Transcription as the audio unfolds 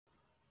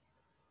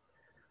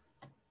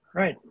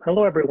All right.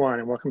 Hello, everyone,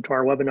 and welcome to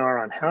our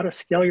webinar on how to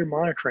scale your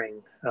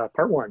monitoring,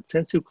 part one,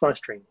 Sensu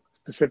clustering.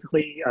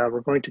 Specifically,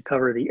 we're going to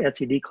cover the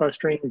etcd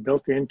clustering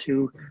built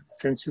into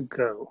Sensu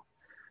Go.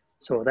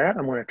 So with that,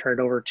 I'm going to turn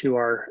it over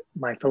to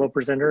my fellow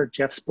presenter,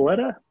 Jeff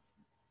Spaleta.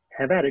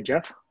 Have at it,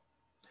 Jeff.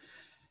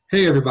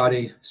 Hey,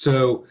 everybody.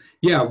 So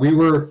yeah,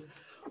 we're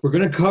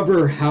going to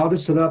cover how to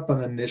set up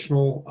an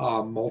initial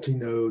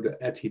multi-node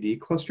etcd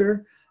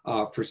cluster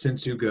for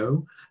Sensu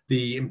Go.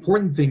 The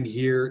important thing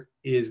here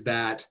is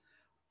that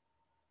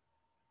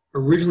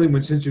originally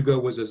when Sensu Go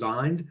was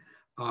designed,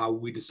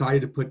 we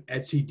decided to put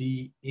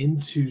etcd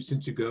into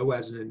Sensu Go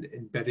as an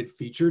embedded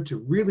feature to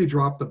really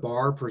drop the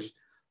bar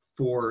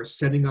for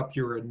setting up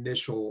your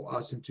initial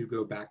Sensu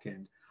Go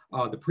backend.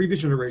 The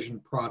previous generation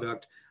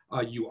product,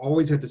 you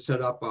always had to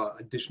set up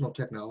additional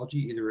technology,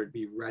 either it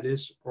be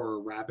Redis or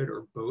Rabbit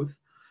or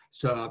both,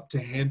 so to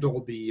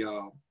handle the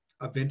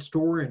event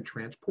store and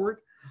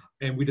transport.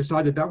 And we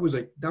decided that was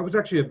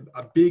actually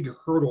a big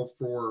hurdle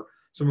for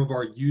some of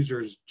our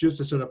users just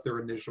to set up their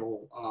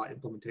initial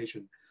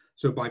implementation.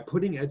 So by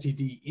putting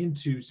etcd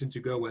into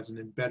Sensu Go as an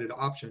embedded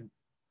option,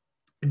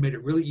 it made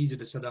it really easy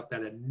to set up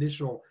that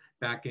initial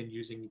backend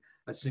using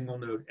a single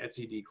node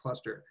etcd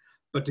cluster.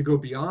 But to go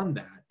beyond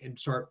that and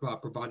start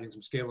providing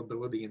some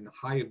scalability and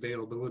high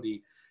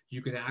availability,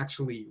 you can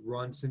actually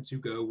run Sensu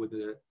Go with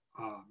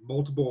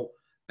multiple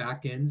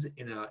backends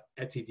in a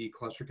etcd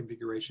cluster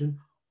configuration,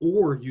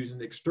 or use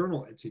an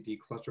external etcd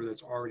cluster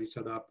that's already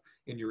set up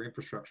in your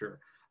infrastructure.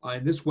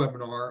 In this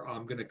webinar,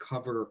 I'm going to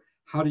cover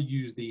how to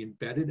use the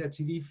embedded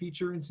etcd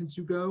feature in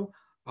Sensu Go.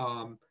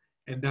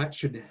 And that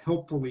should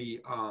hopefully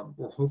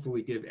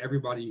give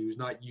everybody who's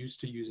not used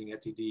to using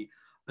etcd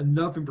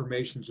enough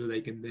information so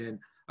they can then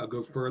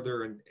go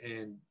further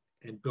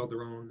and build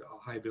their own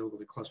high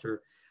availability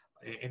cluster,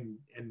 and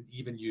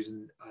even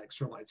using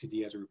external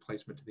etcd as a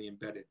replacement to the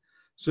embedded.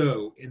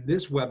 So in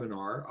this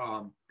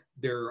webinar,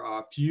 there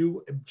are a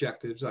few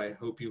objectives I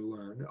hope you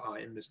learn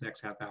in this next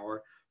half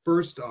hour.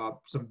 First,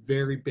 some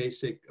very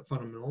basic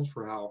fundamentals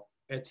for how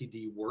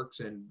etcd works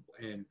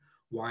and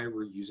why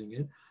we're using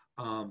it.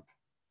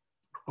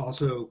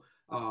 Also,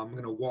 I'm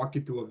going to walk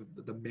you through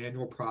the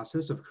manual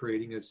process of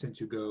creating a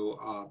Sensu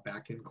Go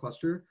backend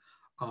cluster.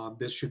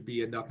 This should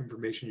be enough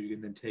information you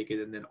can then take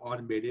it and then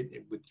automate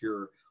it with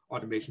your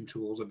automation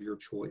tools of your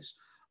choice.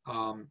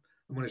 I'm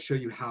going to show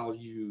you how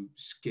you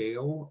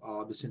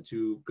scale the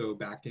Sensu Go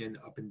backend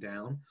up and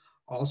down.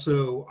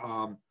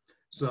 Also,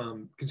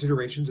 some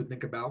considerations to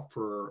think about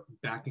for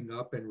backing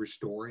up and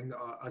restoring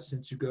a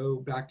Sensu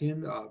Go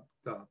backend,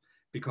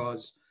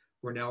 because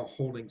we're now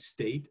holding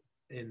state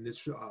in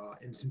this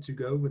in Sensu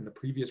Go. In the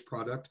previous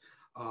product,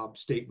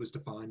 state was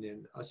defined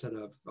in a set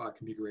of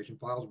configuration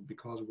files.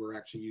 Because we're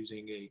actually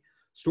using a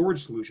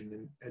storage solution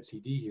in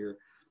etcd here,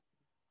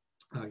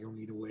 you'll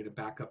need a way to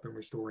back up and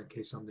restore in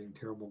case something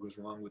terrible goes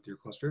wrong with your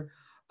cluster.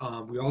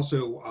 We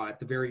also, at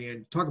the very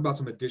end, talk about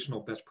some additional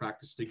best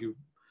practices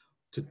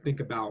to think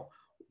about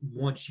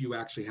once you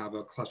actually have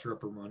a cluster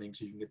up and running,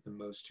 so you can get the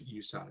most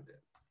use out of it.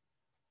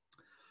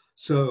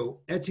 So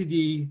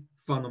etcd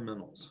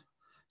fundamentals.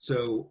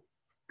 So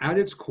at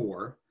its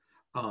core,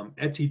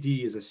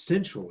 etcd is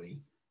essentially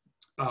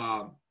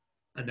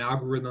an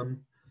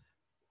algorithm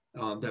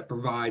that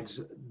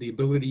provides the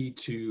ability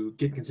to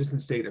get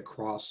consistent state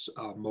across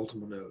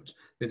multiple nodes.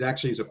 It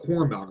actually is a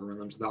quorum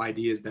algorithm. So the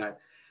idea is that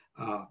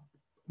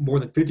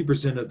more than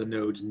 50% of the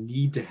nodes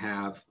need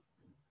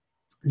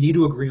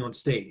to agree on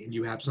state, and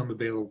you have some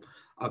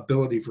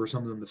ability for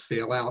some of them to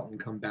fail out and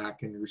come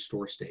back and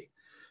restore state.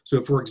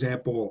 So for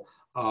example,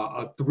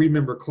 a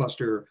 3-member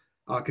cluster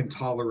can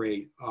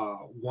tolerate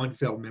one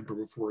failed member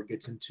before it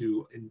gets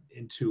into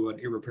an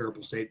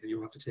irreparable state that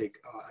you'll have to take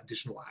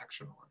additional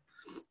action on.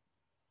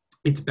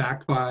 It's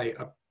backed by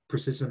a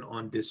persistent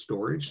on-disk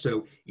storage,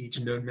 so each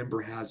node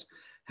member has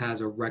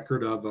a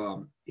record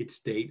of its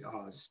state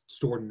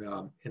stored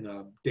in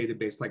a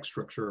database-like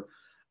structure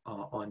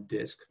on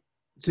disk.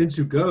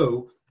 Sensu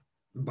Go,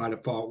 by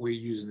default, we're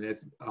using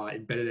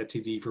embedded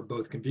etcd for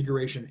both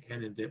configuration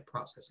and event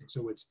processing.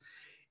 So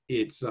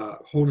it's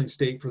holding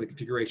state for the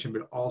configuration,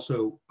 but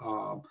also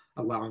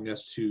allowing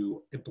us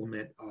to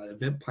implement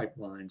event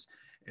pipelines,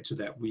 and so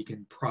that we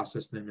can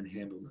process them and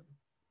handle them.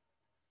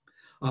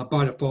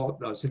 By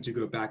default, Sensu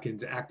Go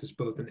backends act as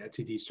both an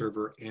etcd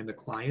server and a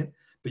client,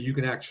 but you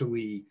can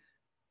actually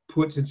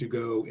put Sensu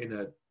Go in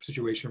a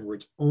situation where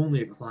it's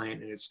only a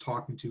client and it's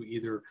talking to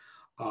either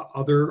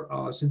other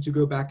Sensu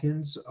Go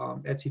backends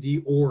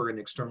etcd or an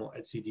external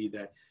etcd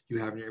that you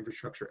have in your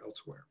infrastructure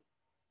elsewhere.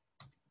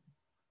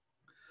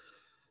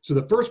 So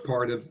the first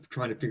part of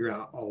trying to figure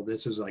out all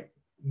this is like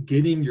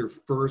getting your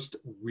first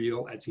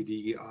real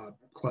etcd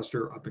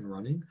cluster up and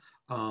running.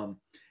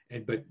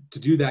 But to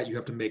do that, you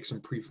have to make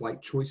some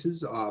pre-flight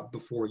choices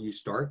before you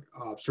start.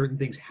 Certain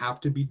things have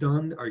to be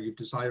done, or you've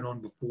decided on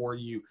before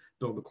you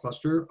build the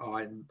cluster,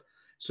 and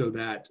so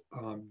that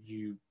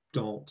you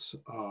don't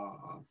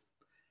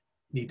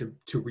need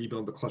to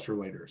rebuild the cluster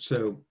later.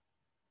 So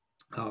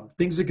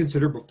things to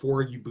consider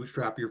before you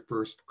bootstrap your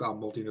first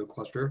multi-node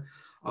cluster.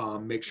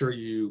 Make sure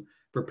you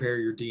prepare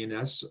your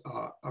DNS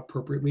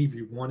appropriately. If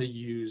you want to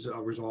use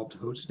resolved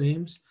host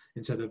names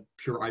instead of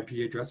pure IP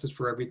addresses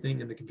for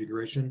everything in the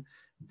configuration,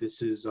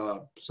 this is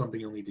something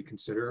you'll need to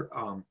consider.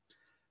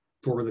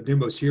 For the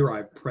demos here,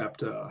 I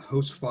prepped a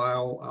host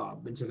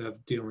file instead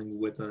of dealing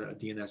with a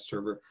DNS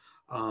server.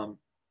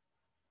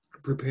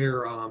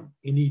 Prepare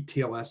any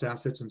TLS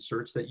assets and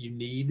certs that you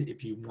need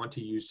if you want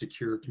to use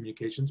secure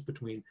communications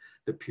between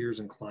the peers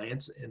and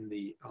clients in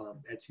the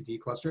etcd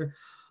cluster.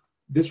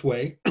 This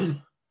way,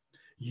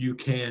 you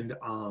can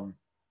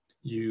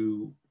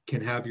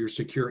have your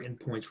secure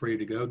endpoints ready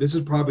to go. This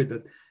is probably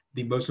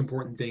the most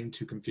important thing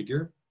to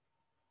configure.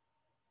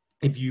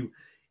 If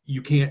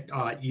you can't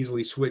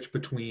easily switch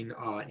between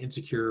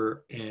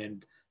insecure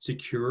and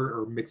secure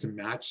or mix and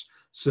match.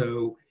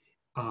 So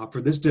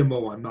for this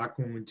demo, I'm not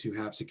going to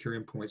have secure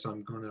endpoints.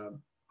 I'm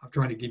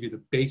trying to give you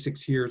the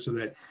basics here so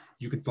that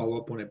you can follow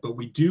up on it. But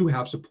we do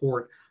have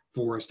support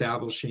for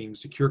establishing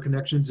secure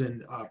connections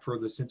and for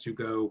the Sensu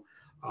Go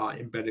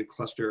embedded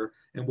cluster.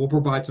 And we'll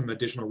provide some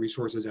additional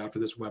resources after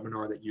this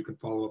webinar that you can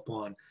follow up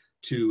on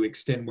to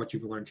extend what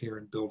you've learned here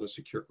and build a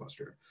secure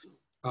cluster.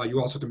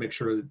 You also have to make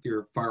sure that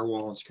your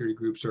firewall and security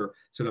groups are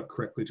set up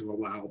correctly to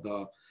allow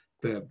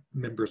the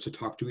members to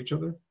talk to each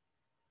other.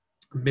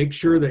 Make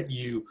sure that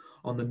you,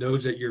 on the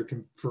nodes that you're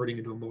converting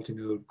into a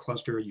multi-node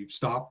cluster, you've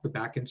stopped the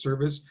backend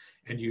service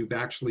and you've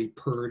actually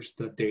purged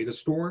the data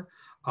store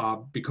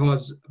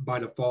because by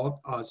default,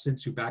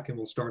 Sensu backend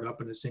will start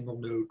up in a single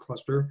node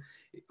cluster.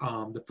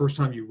 The first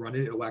time you run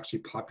it, it'll actually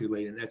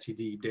populate an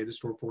etcd data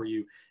store for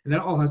you. And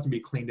that all has to be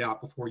cleaned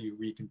out before you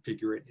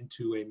reconfigure it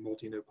into a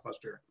multi-node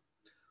cluster.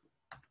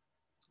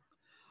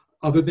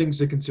 Other things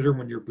to consider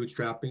when you're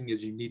bootstrapping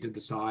is you need to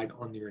decide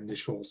on your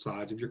initial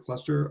size of your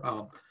cluster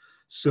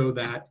so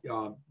that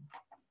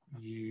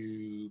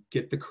you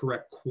get the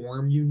correct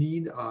quorum you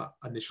need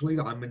initially.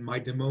 In my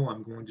demo,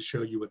 I'm going to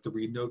show you a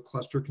 3-node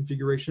cluster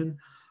configuration,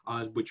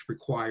 which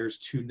requires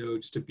 2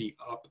 nodes to be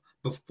up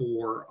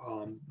before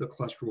the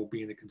cluster will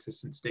be in a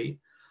consistent state.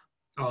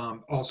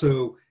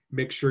 Also,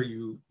 make sure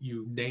you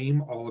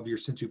name all of your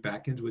Sensu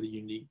backends with a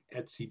unique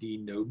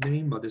etcd node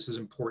name. This is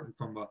important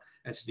from a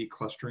etcd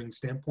clustering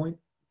standpoint.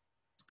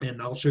 And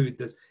I'll show you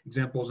the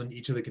examples in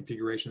each of the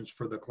configurations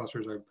for the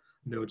clusters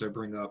nodes I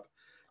bring up.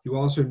 You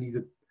also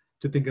need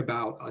to think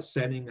about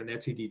setting an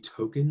etcd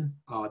token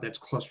that's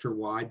cluster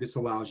wide. This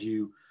allows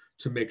you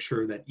to make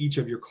sure that each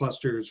of your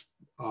clusters,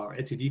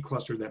 etcd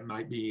cluster that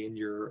might be in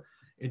your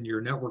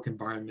network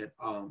environment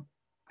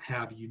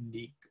have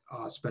unique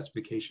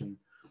specification.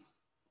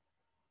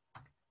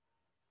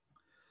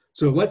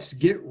 So let's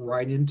get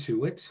right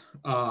into it.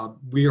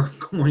 We are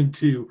going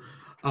to,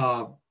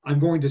 I'm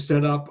going to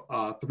set up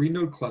a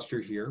 3-node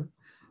cluster here.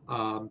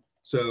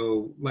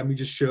 So let me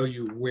just show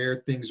you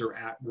where things are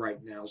at right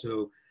now.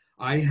 So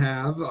I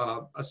have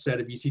a set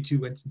of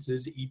EC2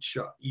 instances. Each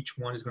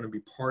one is going to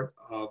be part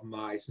of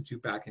my Sensu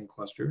backend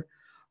cluster.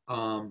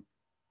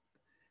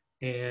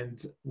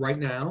 And right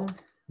now,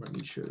 let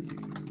me show you.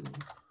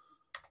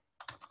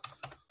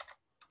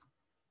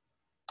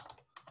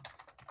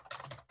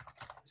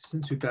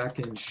 Sensu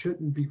backend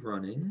shouldn't be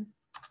running.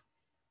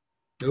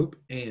 Nope.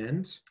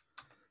 And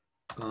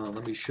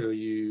let me show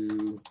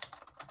you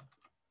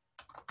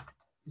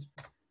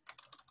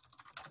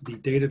the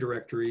data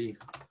directory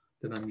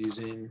that I'm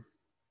using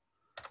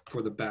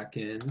for the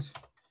backend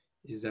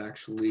is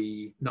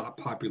actually not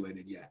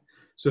populated yet.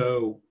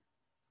 So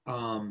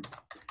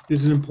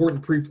this is an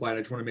important pre-flight. I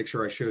just want to make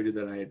sure I showed you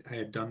that I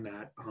had done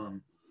that.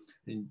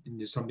 And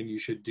it's something you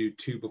should do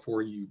too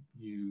before you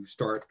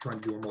start trying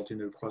to do a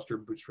multi-node cluster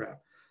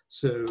bootstrap.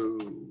 So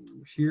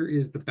here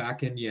is the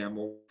backend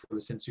YAML for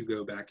the Sensu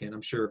Go backend.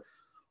 I'm sure,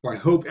 or I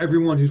hope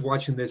everyone who's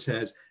watching this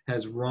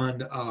has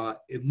run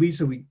at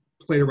least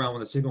played around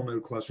with a single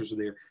node cluster, so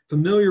they're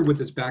familiar with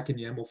this backend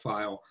YAML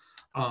file.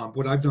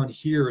 What I've done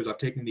here is I've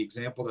taken the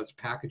example that's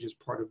packaged as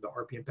part of the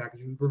RPM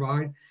package we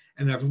provide,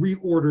 and I've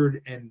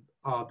reordered and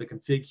the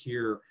config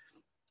here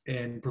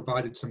and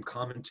provided some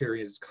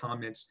commentary as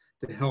comments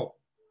to help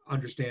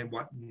understand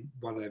what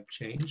I've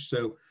changed.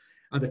 So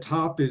on the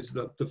top is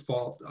the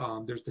default.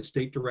 There's the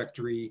state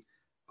directory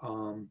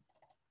where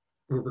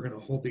we're going to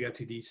hold the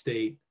etcd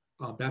state.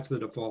 That's the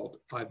default.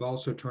 I've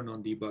also turned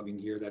on debugging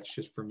here. That's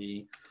just for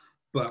me.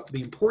 But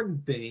the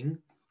important thing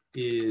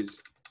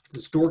is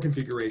the store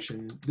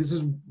configuration. This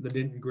is the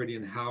nitty-gritty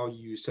in how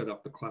you set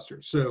up the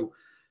cluster. So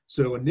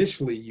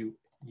initially,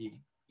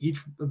 each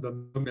of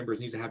the members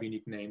needs to have a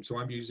unique name. So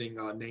I'm using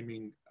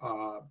naming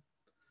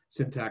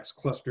syntax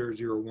cluster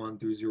 01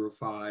 through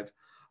 05.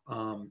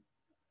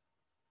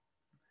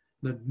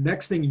 The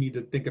next thing you need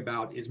to think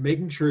about is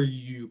making sure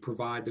you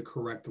provide the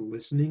correct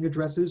listening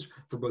addresses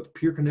for both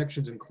peer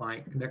connections and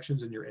client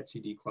connections in your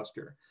etcd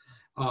cluster.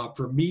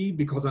 For me,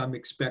 because I'm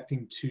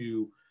expecting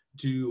to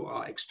do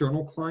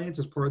external clients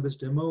as part of this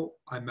demo,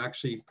 I'm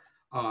actually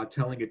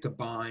telling it to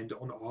bind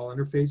on all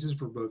interfaces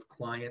for both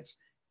clients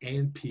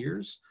and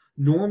peers.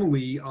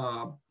 Normally,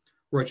 or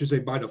I should say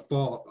by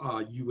default,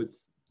 you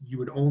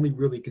would only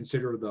really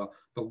consider the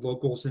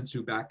local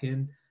Sensu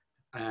backend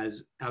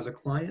as a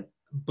client.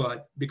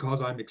 but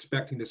because I'm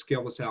expecting to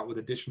scale this out with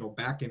additional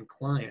backend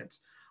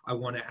clients, I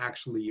want to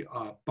actually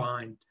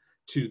bind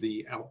to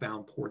the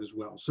outbound port as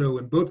well. So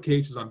in both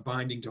cases, I'm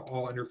binding to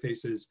all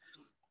interfaces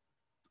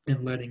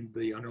and letting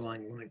the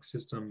underlying Linux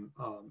system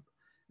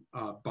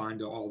bind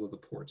to all of the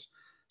ports.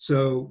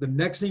 So the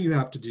next thing you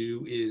have to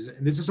do is,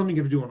 and this is something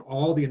you have to do on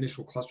all the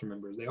initial cluster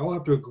members, they all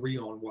have to agree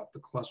on what the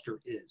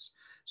cluster is.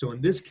 So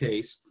in this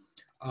case,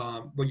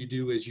 what you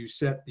do is you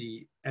set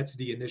the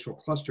etcd initial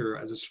cluster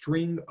as a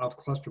string of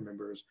cluster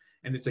members,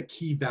 and it's a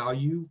key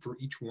value for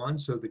each one.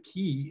 So the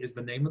key is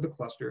the name of the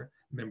cluster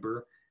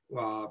member,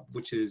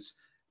 which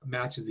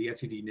matches the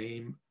etcd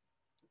name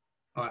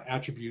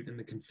attribute in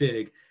the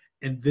config,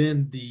 and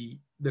then the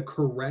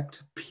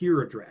correct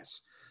peer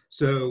address.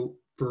 So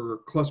for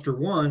cluster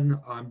 1,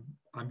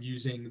 I'm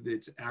using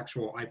its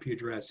actual IP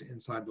address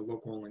inside the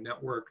local only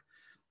network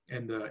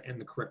and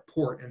the correct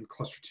port. And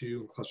cluster 2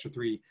 and cluster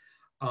 3,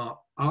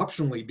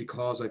 optionally,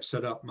 because I've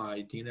set up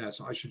my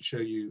DNS, I should show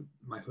you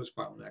my host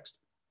file next.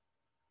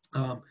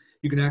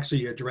 You can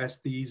actually address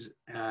these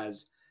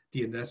as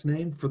DNS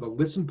name. For the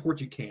listen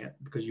port, you can't,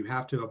 because you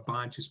have to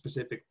bind to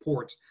specific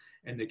ports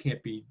and they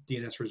can't be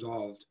DNS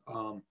resolved.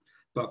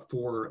 But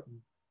for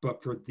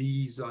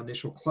these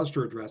initial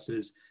cluster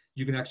addresses,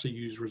 you can actually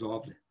use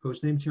resolved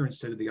host names here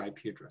instead of the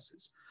IP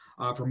addresses.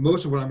 For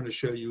most of what I'm going to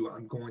show you,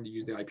 I'm going to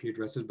use the IP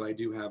addresses, but I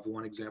do have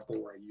one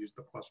example where I use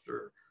the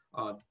cluster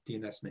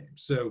DNS name.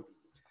 So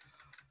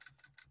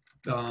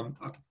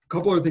a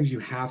couple other things you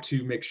have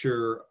to make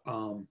sure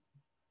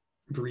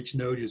for each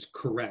node is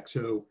correct.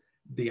 So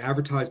the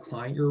advertised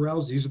client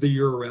URLs, these are the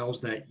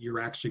URLs that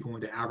you're actually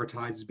going to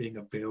advertise as being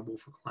available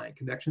for client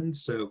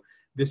connections. So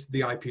this is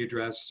the IP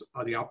address,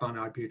 the outbound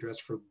IP address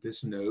for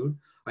this node.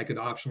 I could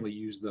optionally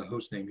use the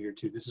host name here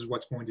too. This is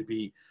what's going to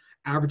be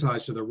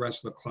advertised to the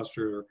rest of the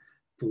cluster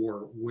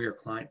for where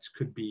clients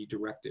could be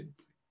directed.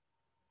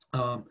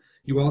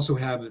 You also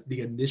have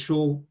the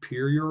initial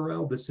peer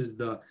URL. This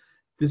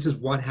is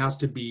what has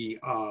to be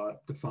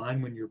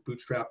defined when you're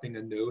bootstrapping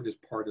a node as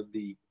part of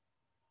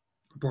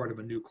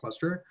a new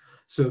cluster,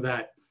 so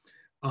that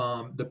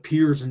the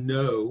peers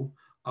know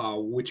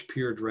which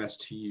peer address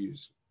to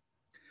use.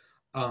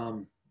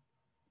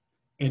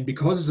 And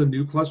because it's a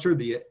new cluster,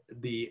 the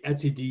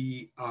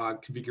etcd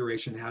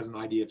configuration has an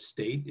ID of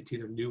state. It's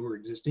either new or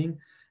existing.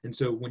 And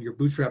so when you're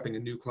bootstrapping a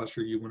new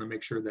cluster, you want to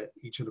make sure that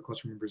each of the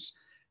cluster members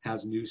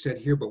has new set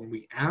here. But when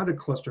we add a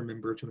cluster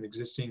member to an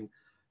existing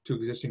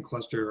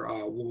cluster,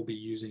 we'll be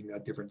using a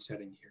different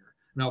setting here.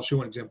 And I'll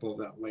show an example of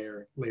that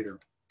later.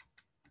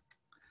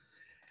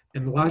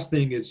 And the last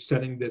thing is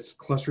setting this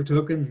cluster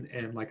token.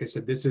 And like I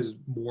said, this is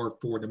more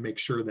to make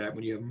sure that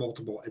when you have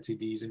multiple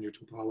etcds in your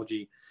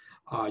topology,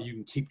 you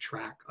can keep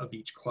track of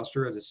each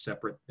cluster as a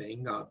separate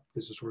thing.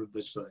 This is sort of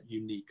this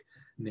unique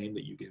name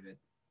that you give it.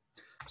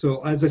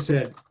 So as I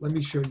said, let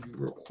me show you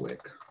real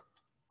quick.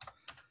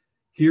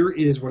 Here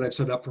is what I've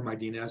set up for my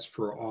DNS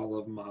for all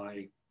of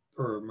my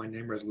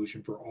name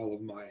resolution for all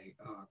of my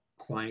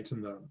clients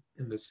in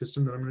the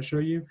system that I'm going to show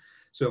you.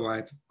 So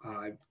I've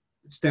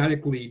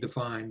statically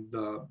defined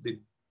the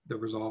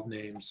resolve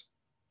names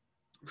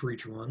for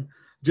each one,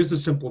 just to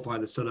simplify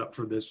the setup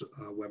for this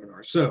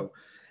webinar. So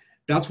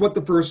that's what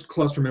the first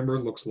cluster member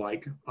looks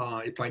like.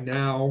 If I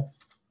now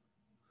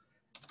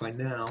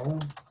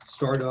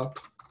start up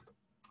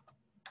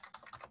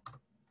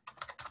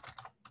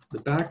the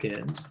back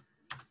end,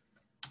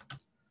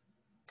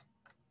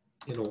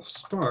 it'll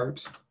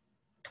start.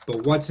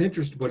 But what's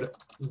interesting,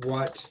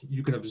 what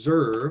you can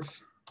observe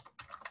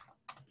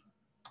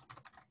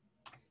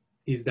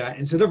is that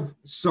instead of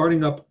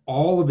starting up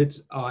all of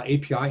its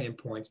API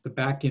endpoints, the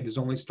backend has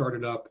only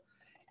started up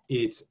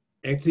its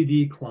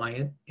etcd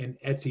client and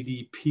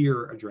etcd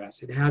peer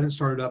address. It hasn't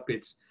started up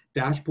its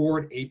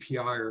dashboard,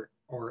 API,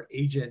 or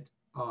agent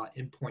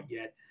endpoint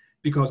yet,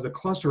 because the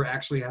cluster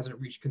actually hasn't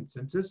reached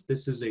consensus.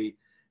 This is a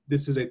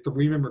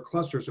 3-member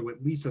cluster, so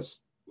at least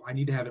I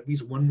need to have at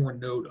least one more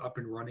node up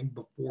and running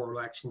before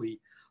it'll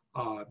actually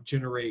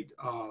generate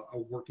a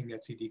working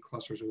etcd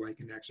cluster, so I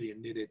can actually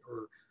init it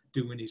or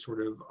do any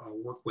sort of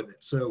work with it.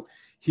 So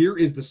here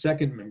is the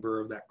second member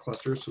of that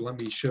cluster. So let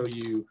me show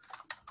you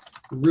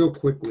real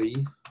quickly.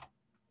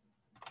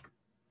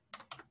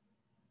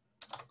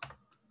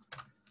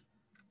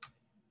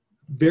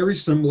 Very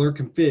similar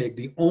config.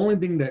 The only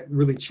thing that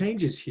really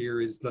changes here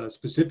is the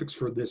specifics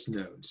for this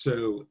node.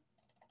 So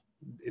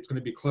it's going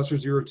to be cluster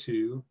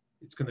 02.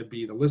 It's going to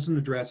be the listen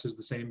address is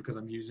the same because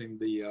I'm using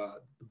the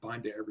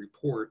bind to every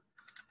port.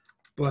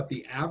 But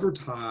the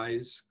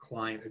advertise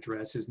client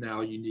address is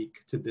now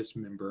unique to this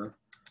member.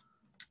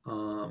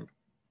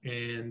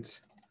 And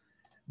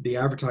the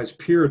advertise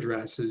peer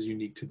address is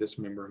unique to this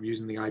member. I'm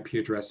using the IP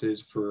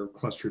addresses for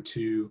cluster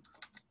 2.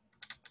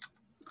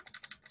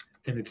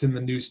 And it's in the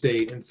new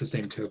state and it's the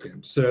same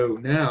token. So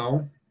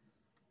now,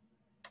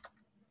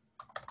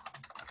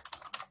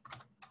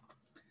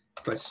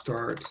 if I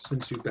start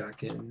Sensu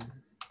backend,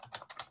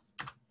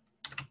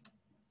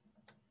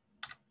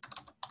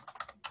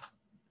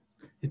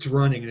 it's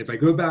running. And if I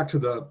go back to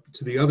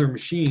the other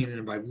machine and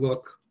if I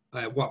look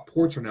at what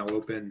ports are now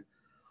open,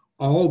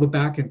 all the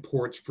backend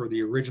ports for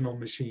the original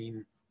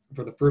machine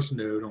for the first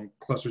node on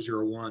cluster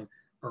 01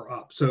 are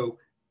up. So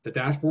the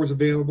dashboard's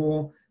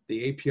available,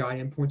 the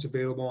API endpoint's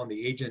available, and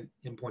the agent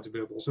endpoint's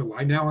available. So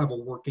I now have a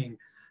working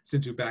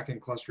Sensu backend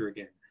cluster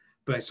again,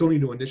 but I still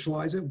need to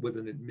initialize it with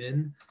an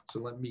admin. So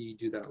let me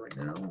do that right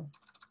now.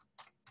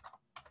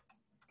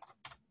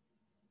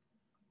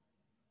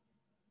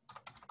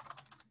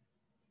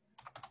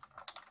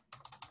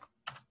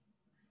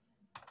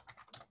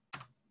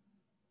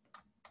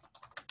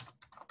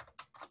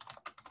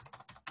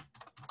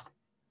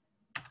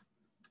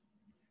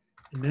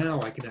 And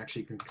now I can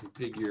actually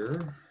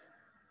configure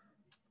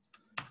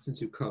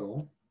Sensu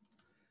Cuddle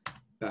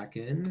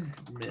backend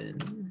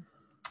min.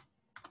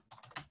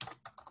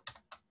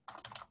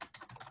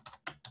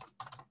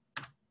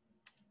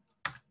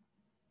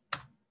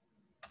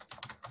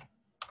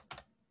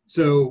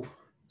 So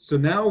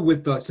now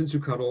with the Sensu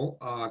Cuddle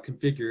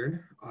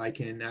configured, I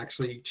can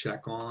actually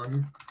check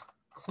on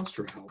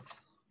cluster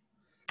health.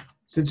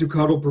 Sensu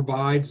Cuddle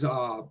provides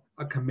a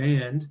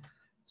command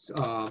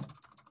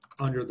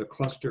under the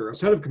cluster, a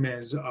set of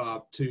commands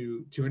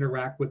to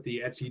interact with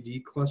the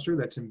etcd cluster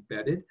that's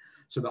embedded.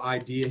 So the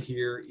idea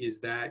here is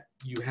that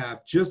you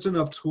have just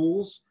enough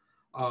tools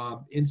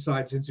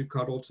inside Sensu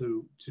Cuddle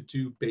to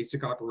do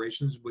basic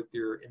operations with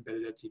your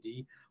embedded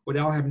etcd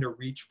without having to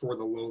reach for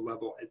the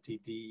low-level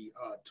etcd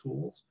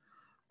tools.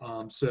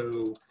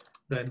 So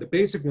then the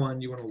basic one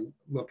you want to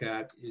look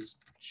at is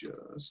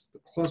just the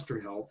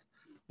cluster health.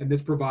 And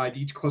this provides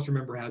each cluster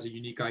member has a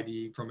unique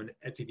ID from an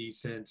etcd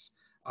sense,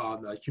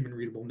 the human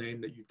readable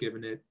name that you've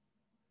given it,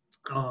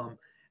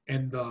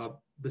 and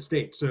the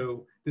state.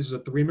 So this is a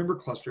 3-member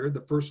cluster.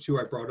 The first 2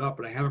 I brought up,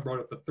 but I haven't brought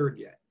up the 3rd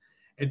yet.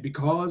 And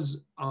because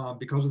of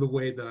the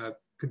way the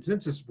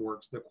consensus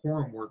works, the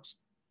quorum works,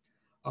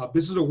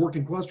 this is a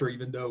working cluster,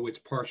 even though it's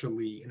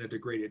partially in a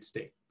degraded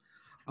state.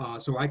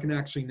 So I can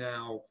actually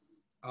now,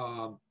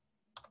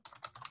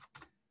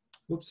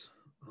 whoops.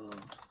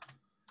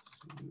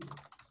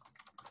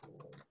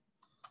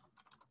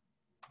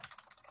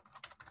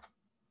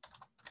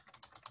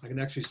 I can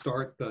actually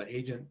start the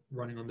agent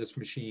running on this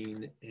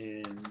machine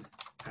and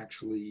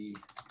actually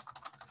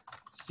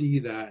see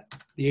that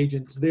the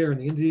agent's there in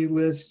the entity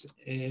list,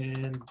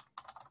 and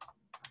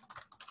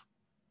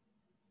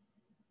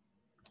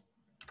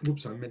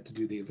oops, I meant to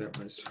do the event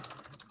list,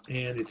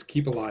 and its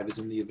keep alive is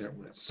in the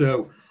event list.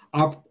 So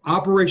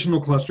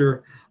operational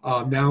cluster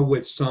now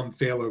with some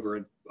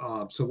failover.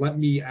 So let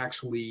me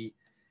actually,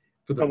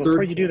 for the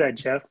Before you do that,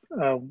 Jeff,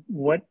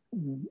 what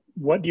do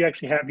you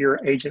actually have your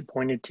agent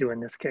pointed to in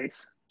this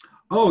case?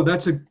 Oh,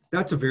 that's a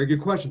very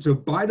good question. So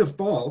by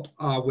default,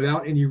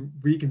 without any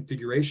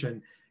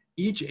reconfiguration,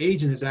 each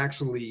agent is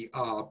actually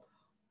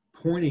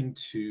pointing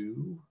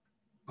to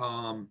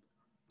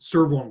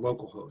server on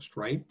localhost,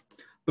 right?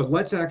 But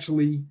let's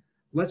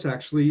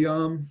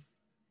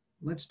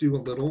do a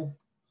little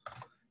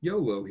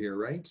YOLO here,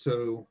 right?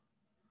 So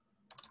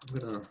I'm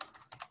gonna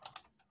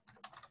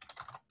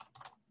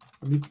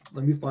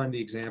let me find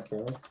the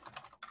example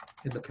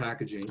in the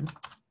packaging.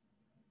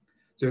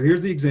 So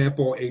here's the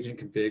example agent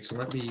config. So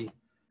let me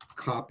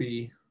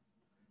copy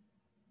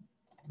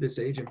this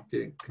agent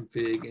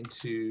config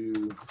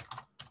into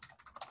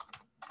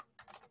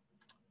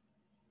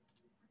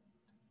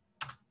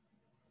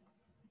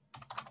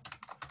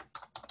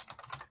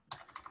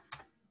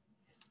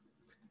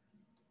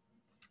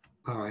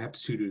I have to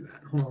sudo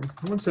that. Hold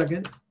on 1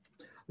 second.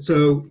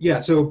 So yeah,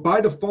 so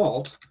by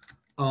default,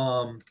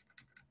 and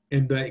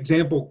the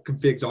example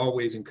configs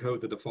always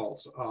encode the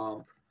defaults.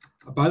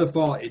 By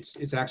default,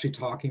 it's actually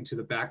talking to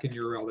the backend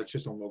URL that's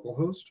just on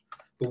localhost.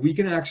 But we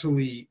can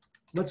actually,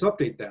 let's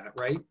update that,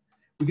 right?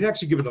 We can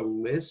actually give it a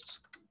list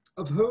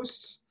of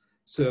hosts.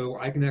 So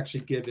I can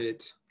actually give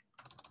it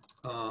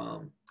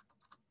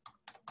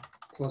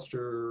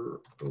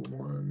cluster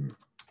 01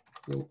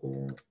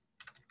 local,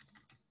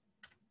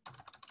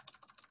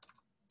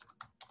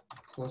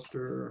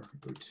 cluster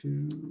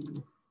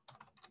 02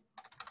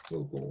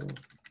 local,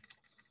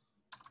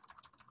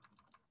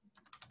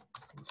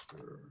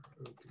 cluster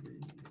 03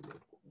 local.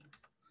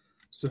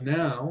 So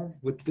now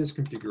with this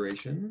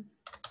configuration,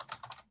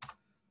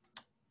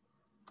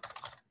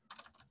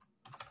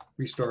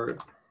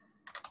 restart.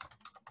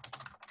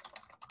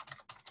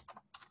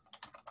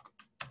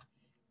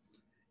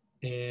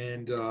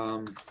 And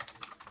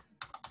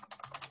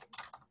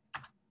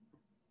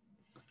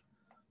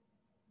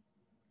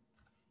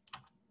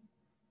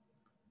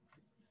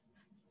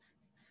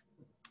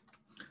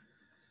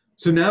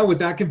so now with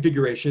that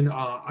configuration,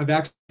 I've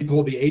actually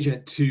told the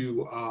agent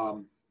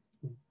to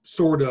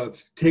sort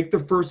of take the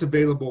first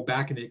available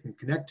backend it can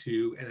connect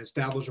to and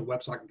establish a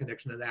WebSocket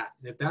connection to that.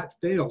 And if that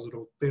fails,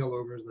 it'll fail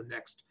over to the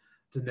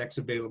next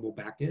available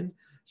backend.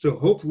 So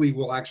hopefully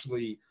we'll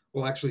actually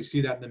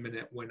see that in a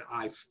minute when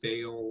I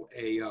fail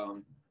a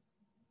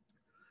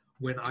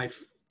when I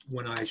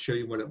show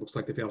you what it looks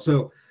like to fail.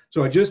 So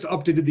I just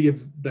updated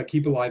the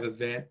Keep Alive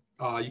event.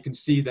 You can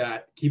see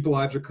that Keep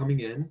Alives are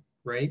coming in,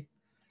 right?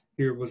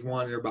 Here was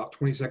one, they're about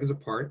 20 seconds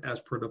apart as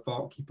per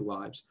default Keep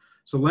Alives.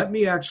 So let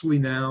me actually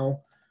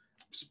now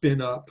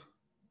spin up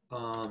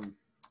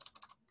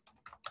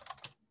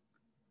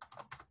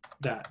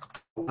that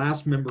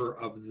last member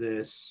of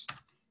this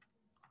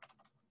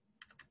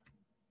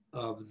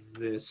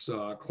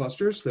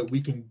cluster so that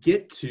we can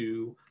get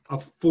to a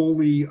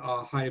fully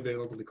high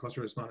availability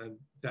cluster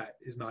that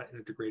is not in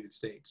a degraded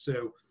state.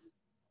 So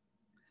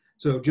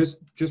just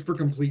for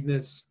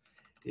completeness,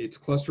 it's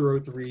cluster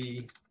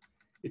 03.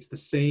 It's the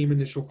same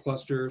initial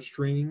cluster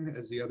string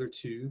as the other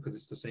two because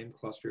it's the same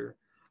cluster,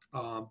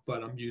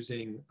 but I'm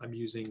using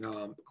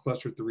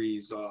cluster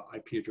 3's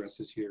IP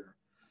addresses here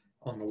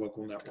on the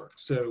local network.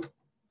 So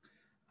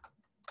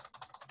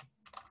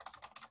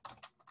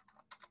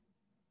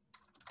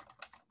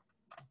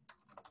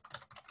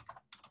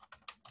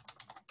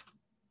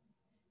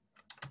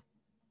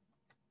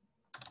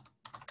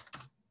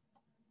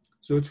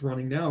it's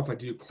running now. If I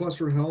do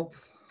cluster health,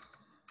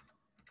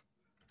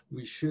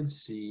 we should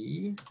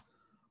see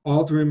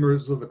all three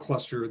members of the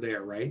cluster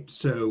there, right?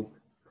 So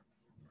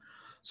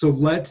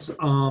let's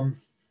let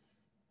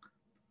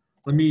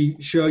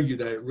me show you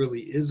that it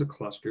really is a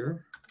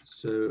cluster.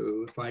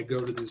 So if I go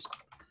to this,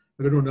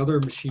 I go to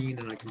another machine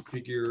and I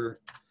configure,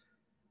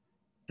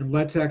 and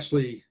let's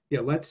actually,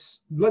 yeah,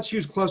 let's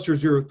use cluster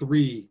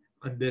 03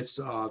 on this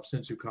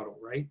Sensu Cuddle,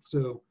 right?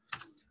 So,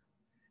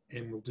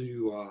 and we'll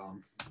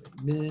do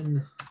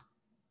min.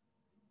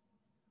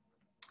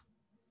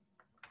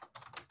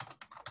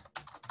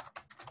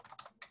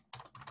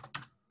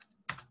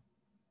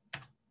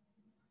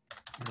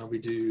 Now we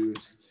do,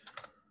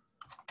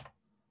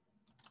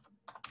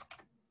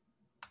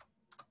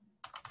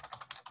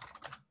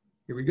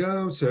 here we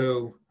go.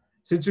 So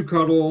Sensu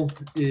Cuddle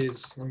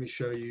is, let me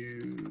show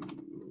you,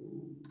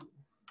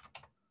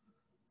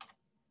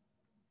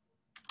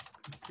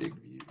 big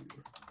view.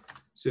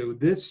 So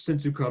this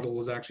Sensu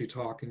Cuddle is actually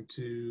talking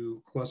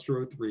to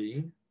cluster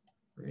 03,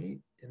 right?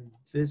 And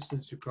this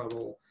Sensu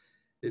Cuddle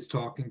is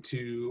talking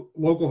to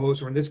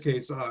localhost, or in this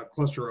case,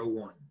 cluster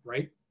 01,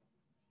 right?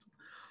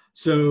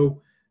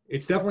 So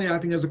it's definitely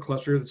acting as a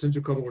cluster. The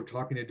Sensu Cuddle are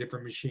talking to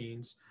different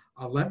machines.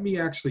 Let me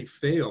actually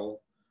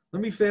fail.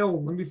 Let me fail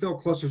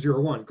cluster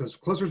 01 because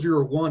cluster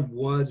 01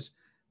 was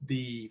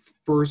the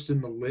first in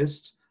the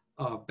list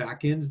of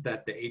backends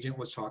that the agent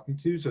was talking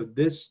to. So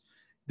this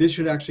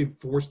should actually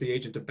force the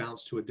agent to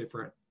bounce to a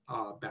different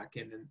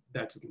backend, and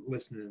that's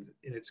listed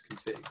in its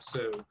config.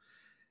 So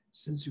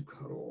Sensu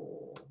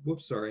Cuddle,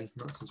 whoops, sorry,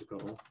 not Sensu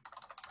Cuddle.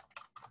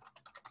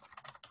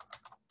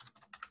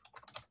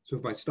 So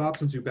if I stop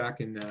Sensu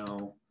backend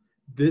now,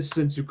 this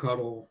Sensu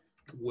Cuddle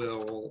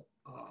will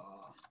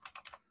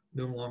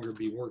no longer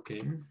be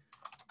working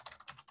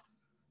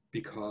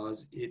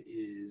because it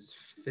is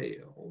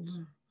failed.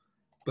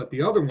 But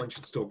the other one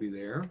should still be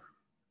there,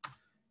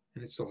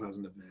 and it still has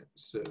an event.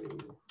 So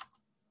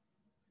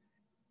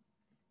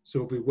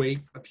if we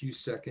wait a few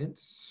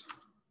seconds,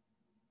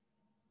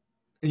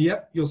 and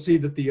yep, you'll see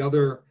that the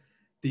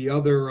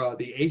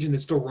agent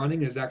is still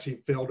running is actually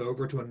failed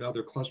over to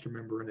another cluster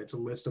member, and it's a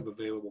list of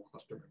available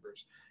cluster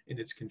members in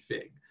its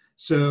config.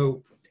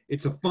 So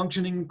it's a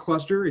functioning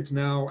cluster. It's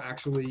now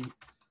actually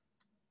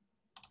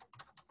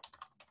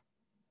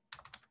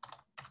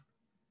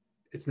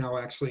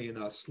in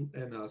a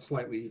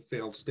slightly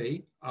failed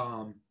state.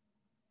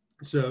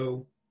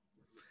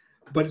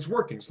 But it's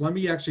working. So let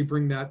me actually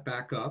bring that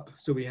back up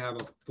so we have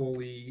a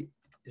fully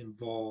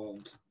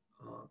involved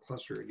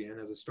cluster again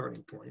as a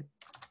starting point.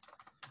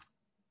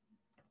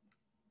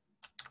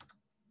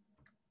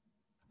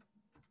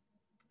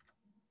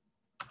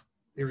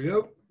 There we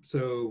go.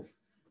 So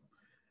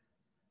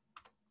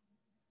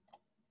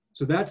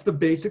that's the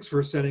basics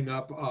for setting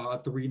up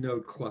a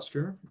 3-node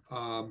cluster.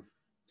 But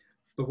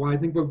what I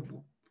think we're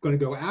going to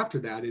go after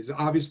that is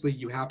obviously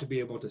you have to be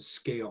able to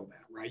scale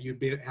that, right? You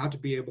have to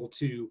be able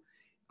to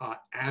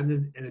add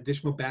an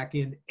additional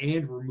backend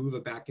and remove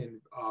a backend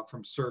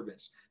from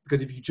service.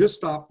 Because if you just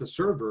stop the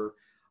server,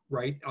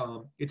 right,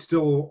 it's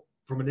still,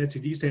 from an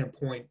etcd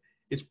standpoint,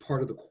 it's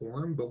part of the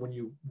quorum. But when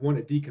you want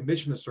to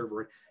decommission a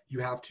server, you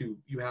have to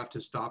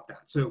stop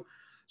that. So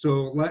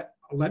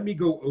let me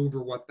go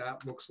over what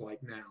that looks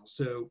like now.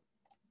 So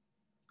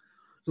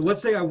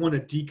let's say I want to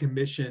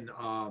decommission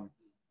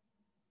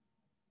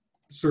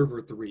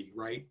server 3,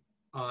 right?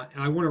 And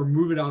I want to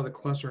remove it out of the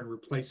cluster and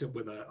replace it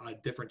with a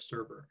different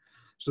server.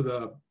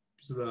 So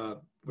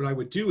what I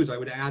would do is I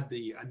would add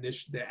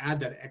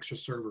that extra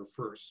server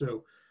first.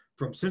 So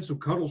from Sensu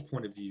Cuddle's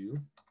point of view,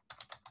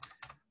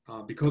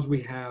 because we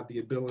have the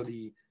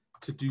ability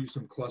to do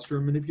some cluster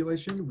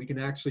manipulation, we can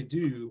actually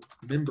do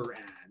member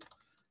add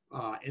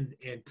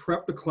and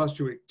prep the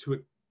cluster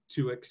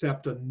to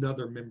accept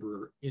another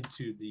member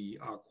into the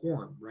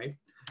quorum, right?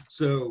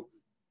 So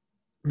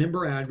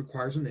member add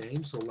requires a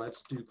name, so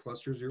let's do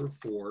cluster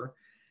 04,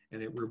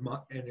 and it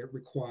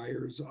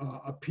requires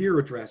a peer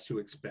address to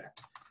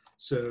expect.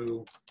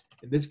 So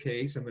in this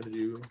case, I'm going to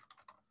use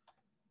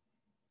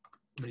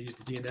the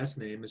DNS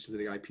name instead of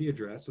the IP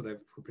address that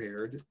I've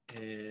prepared,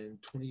 and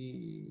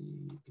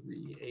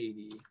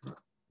 2380,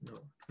 no,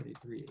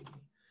 2380.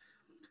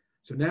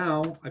 So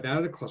now I've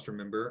added a cluster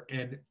member,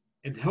 and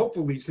And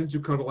helpfully, Sensu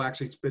Code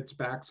actually spits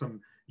back some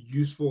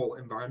useful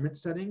environment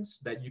settings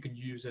that you can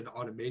use in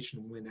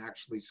automation when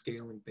actually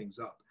scaling things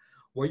up.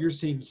 What you're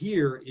seeing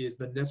here is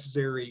the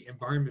necessary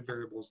environment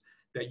variables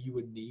that you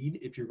would need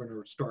if you're going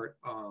to start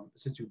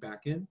Sensu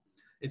backend.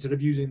 Instead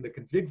of using the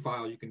config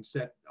file, you can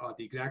set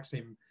the exact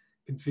same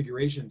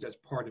configurations as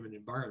part of an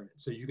environment.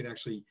 So you can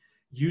actually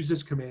use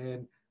this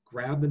command,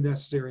 grab the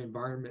necessary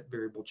environment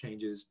variable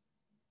changes,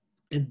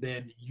 and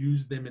then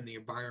use them in the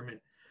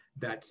environment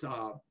that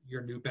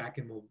your new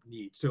backend will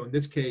need. So in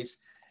this case,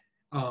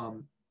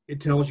 it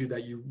tells you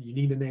that you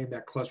need to name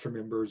that cluster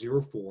member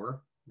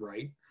 04,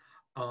 right?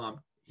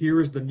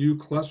 Here is the new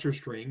cluster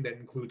string that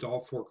includes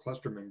all 4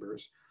 cluster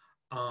members.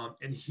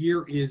 And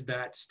here is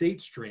that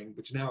state string,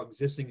 which now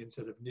existing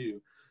instead of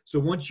new. So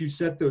once you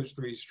set those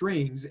 3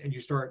 strings and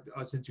you start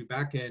Sensu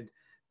backend,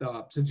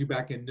 the Sensu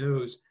backend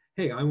knows,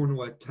 hey, I want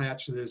to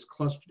attach this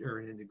cluster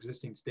in an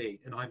existing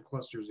state, and I'm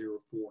cluster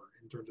 04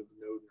 in terms of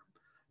the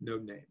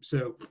node name.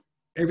 So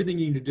everything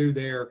you need to do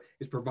there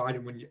is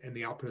provided when you in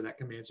the output of that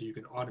command, so you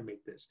can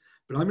automate this.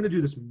 But I'm going to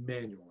do this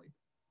manually.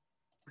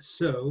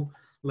 So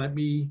let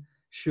me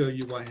show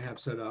you what I have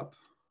set up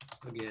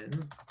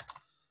again.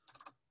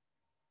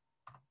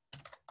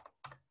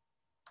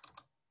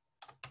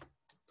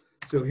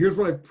 So here's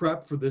what I've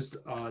prepped for this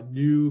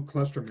new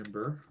cluster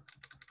member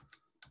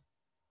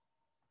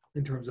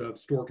in terms of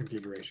store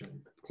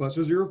configuration.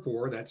 Cluster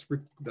 04, that's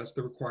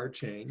the required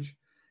change.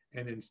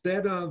 And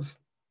instead of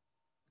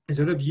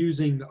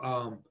using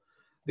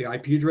the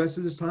IP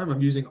addresses this time,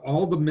 I'm using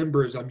all the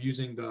members, I'm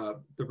using the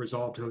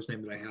resolved host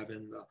name that I have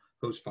in the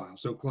host file.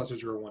 So cluster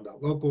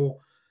 01.local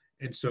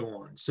and so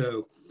on.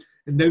 So,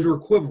 and those are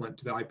equivalent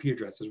to the IP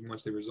addresses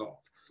once they resolve.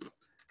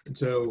 And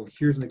so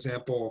here's an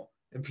example.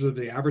 Instead of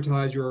the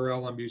advertised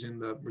URL, I'm using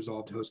the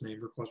resolved host name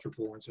for cluster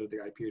 4 instead of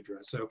the IP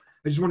address. So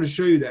I just want to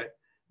show you that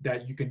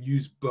you can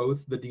use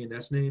both the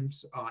DNS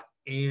names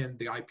and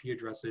the IP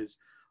addresses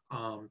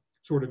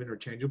sort of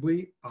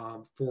interchangeably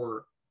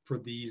for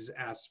these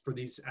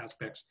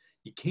aspects.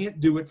 You can't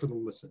do it for the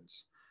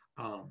listens.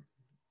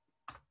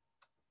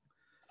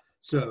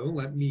 So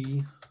let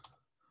me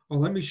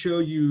show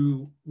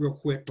you real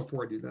quick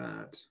before I do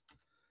that.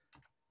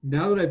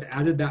 Now that I've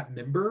added that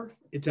member,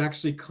 it's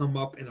actually come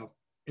up in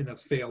a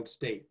failed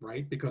state,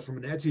 right? Because from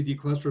an etcd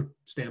cluster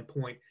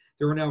standpoint,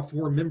 there are now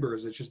 4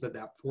 members. It's just that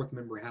 4th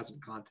member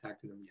hasn't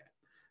contacted them yet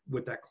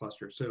with that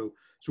cluster. So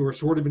we're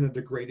sort of in a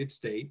degraded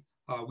state.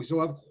 We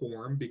still have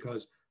quorum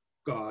because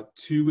 3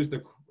 is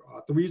the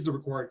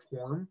required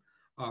quorum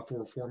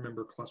for a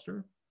 4-member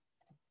cluster.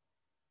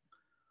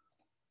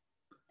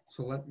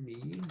 So let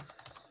me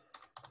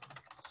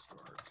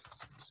start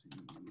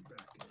Sensu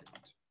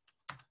backend.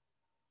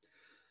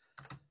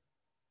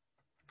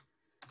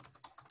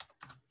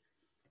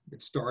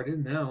 It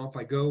started. Now, if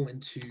I go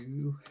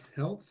into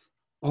health,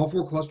 all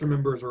 4 cluster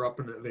members are up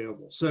and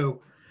available.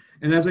 So,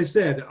 and as I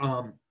said,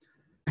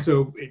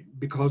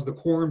 because the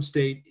quorum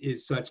state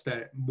is such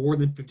that more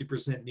than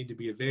 50% need to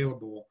be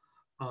available,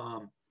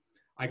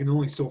 I can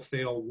only still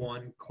fail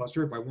 1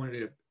 cluster. If I wanted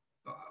to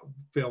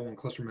fail 1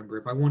 cluster member,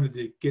 if I wanted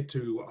to get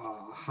to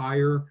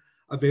higher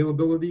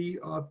availability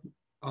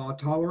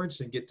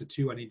tolerance and get to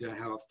 2, I need to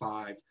have a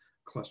 5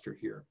 cluster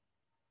here.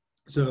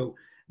 So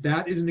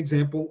that is an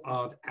example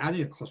of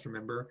adding a cluster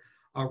member.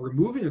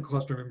 Removing a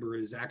cluster member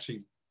is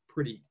actually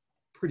pretty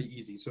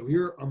easy. So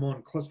here I'm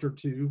on cluster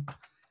 2.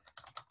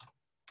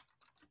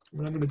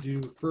 What I'm going to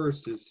do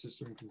first is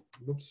sudo.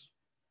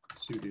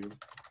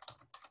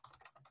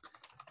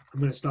 I'm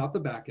going to stop the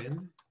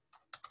backend,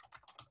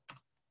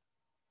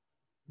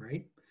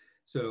 right?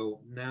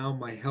 So now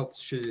my health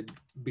should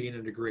be in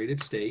a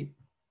degraded state.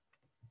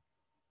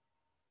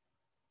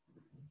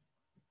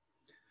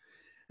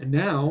 And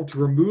now to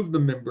remove the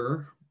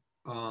member,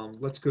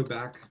 let's go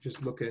back,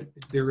 just look at,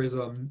 there is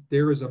a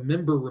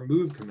member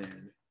remove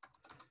command.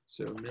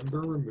 So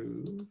member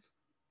remove.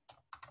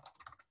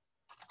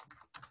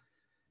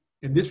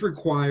 And this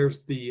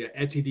requires the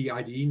etcd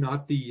ID,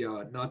 not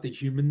the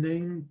human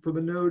name for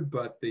the node,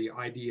 but the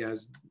ID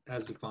as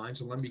defined.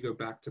 So let me go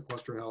back to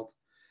cluster health,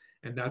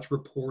 and that's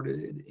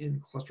reported in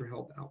cluster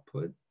health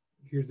output.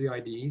 Here's the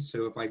ID.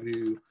 So if I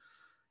do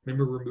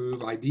member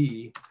remove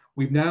ID,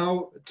 we've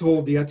now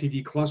told the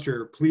etcd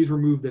cluster, please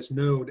remove this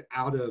node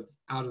out of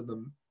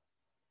the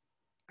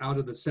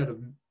set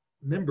of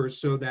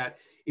members so that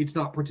it's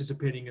not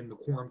participating in the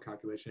quorum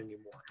calculation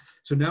anymore.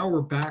 So now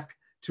we're back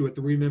to a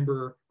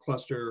 3-member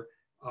cluster,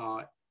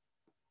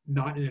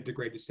 not in a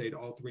degraded state.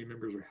 All 3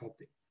 members are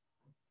healthy.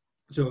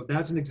 So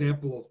that's an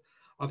example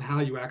of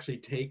how you actually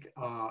take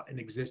an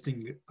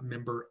existing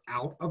member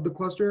out of the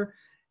cluster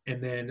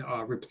and then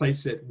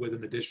replace it with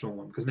an additional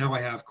one. Because now I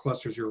have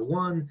cluster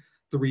 01,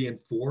 3, and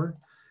 4.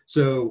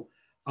 So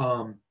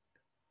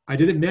I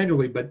did it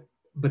manually, but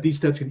these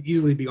steps can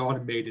easily be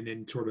automated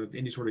in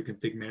any sort of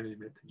config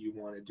management that you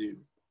want to do.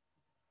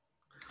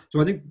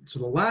 So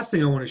the last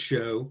thing I want to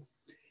show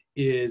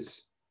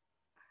is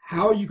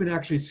how you can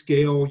actually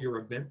scale your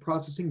event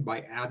processing by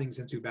adding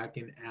Sensu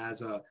backend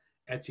as a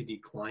etcd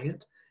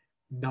client,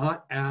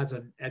 not as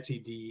an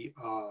etcd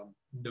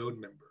node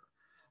member.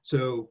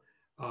 So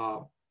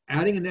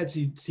adding an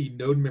etc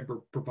node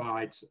member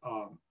provides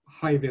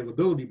high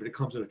availability, but it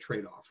comes at a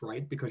trade-off,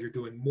 right? Because you're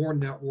doing more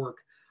network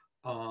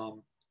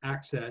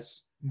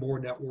access, more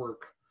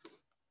network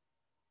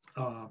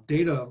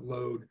data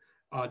load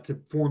to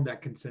form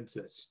that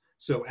consensus.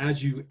 So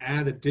as you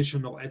add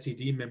additional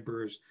etcd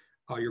members,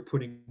 you're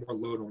putting more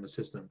load on the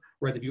system.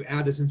 Whereas if you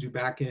add this into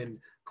backend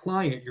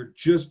client, you're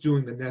just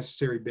doing the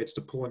necessary bits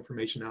to pull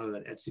information out of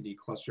that etcd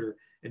cluster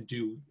and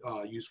do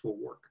useful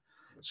work.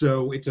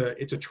 So it's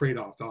a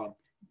trade-off.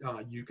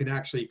 You can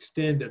actually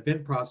extend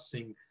event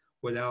processing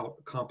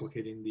without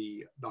complicating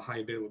the high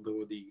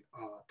availability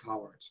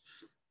tolerance.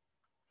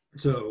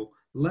 So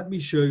let me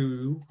show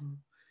you,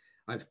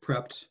 I've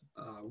prepped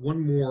one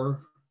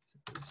more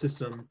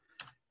system,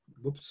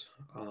 whoops,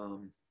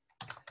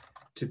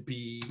 to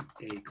be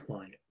a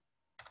client.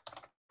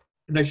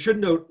 And I should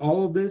note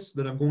all of this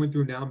that I'm going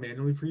through now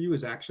manually for you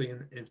is actually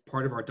in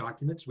part of our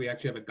documents. We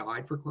actually have a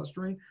guide for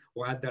clustering.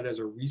 We'll add that as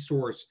a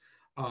resource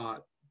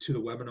to the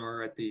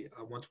webinar at the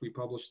once we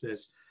publish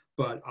this.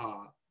 But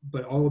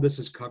all of this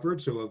is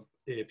covered. So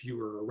if you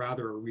were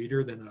rather a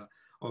reader than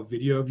a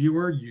video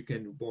viewer,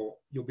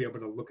 you'll be able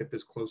to look at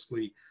this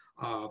closely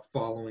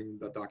following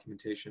the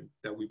documentation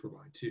that we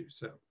provide too.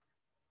 So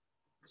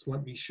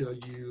let me show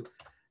you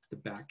the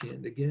back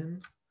end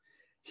again.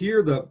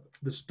 Here, the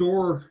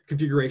store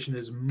configuration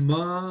is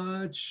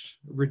much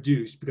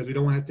reduced because we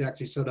don't have to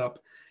actually set up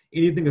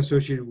anything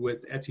associated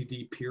with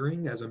etcd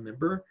peering as a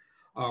member.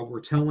 We're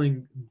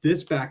telling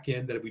this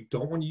backend that we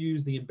don't want to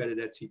use the embedded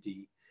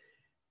etcd,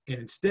 and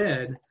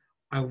instead,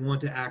 I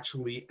want to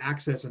actually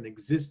access an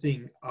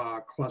existing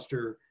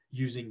cluster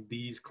using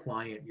these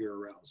client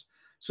URLs.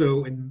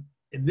 So in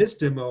this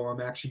demo,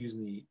 I'm actually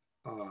using the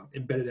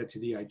embedded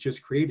etcd I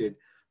just created,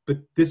 but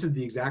this is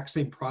the exact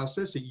same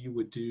process that you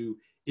would do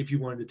if you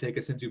wanted to take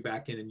a Sensu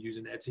backend and use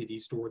an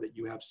etcd store that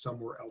you have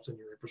somewhere else in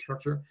your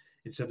infrastructure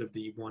instead of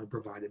the one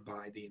provided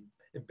by the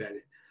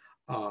embedded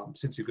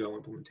Sensu Go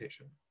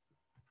implementation.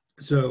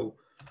 So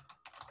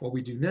what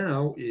we do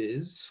now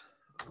is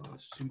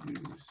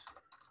sudo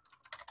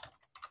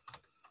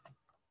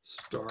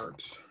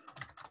start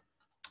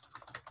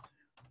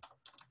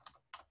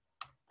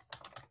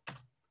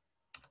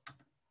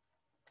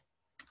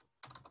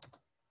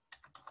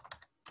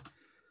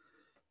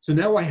So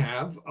now I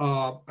have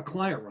a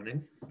client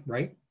running,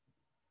 right?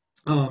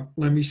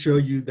 Let me show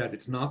you that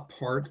it's not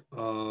part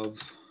of,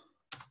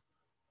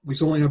 we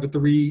still only have a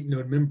 3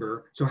 node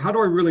member. So how do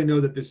I really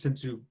know that this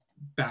Sensu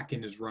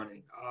backend is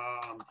running?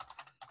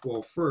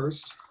 Well,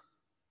 first,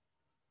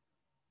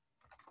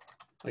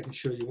 I can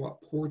show you what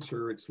ports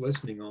it's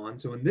listening on.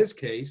 So in this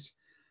case,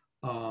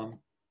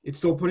 it's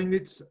still putting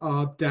its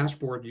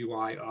dashboard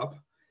UI up.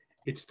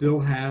 It still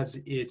has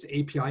its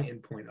API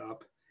endpoint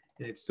up,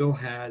 and it still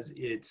has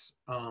its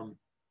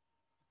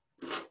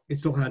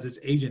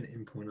agent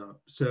endpoint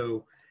up.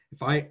 So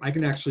if I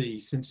can actually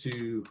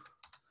Sensu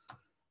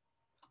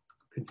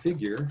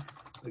configure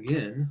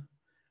again,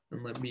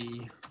 and let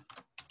me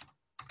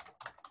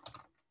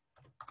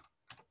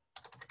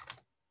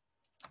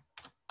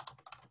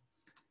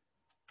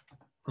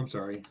I'm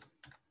sorry,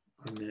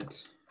 I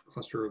meant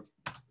cluster of,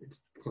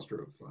 it's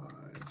cluster of 5.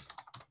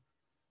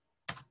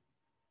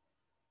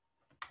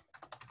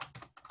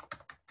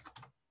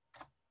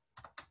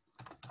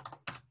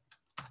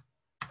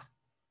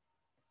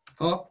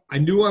 Oh, I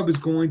knew I was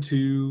going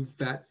to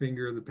fat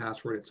finger the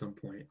password at some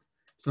point.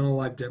 It's not a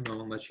live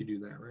demo unless you do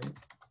that, right?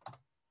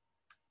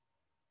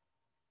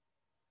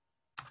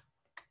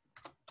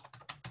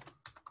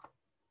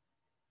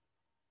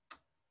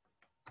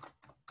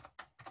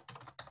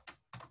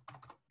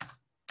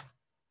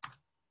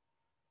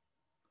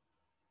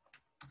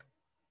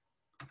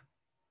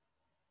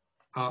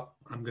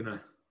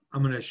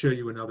 I'm gonna show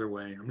you another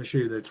way. I'm gonna show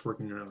you that it's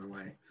working another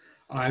way.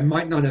 I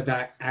might not have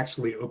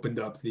actually opened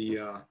up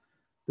the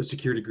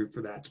security group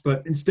for that,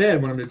 but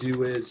instead, what I'm gonna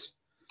do is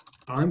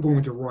I'm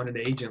going to run an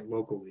agent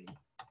locally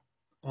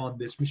on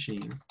this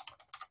machine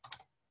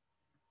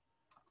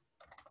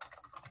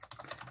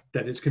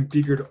that is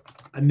configured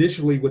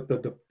initially with the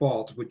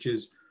default, which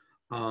is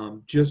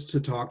just to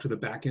talk to the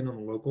backend on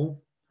the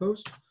local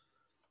host.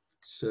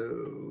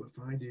 So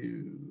if I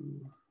do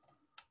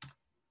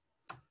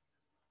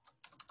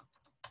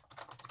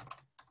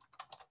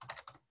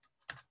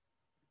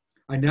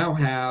I now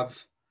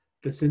have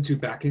the Sensu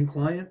backend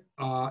client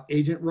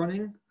agent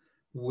running,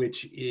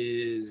 which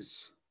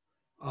is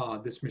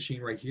this machine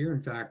right here.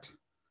 In fact,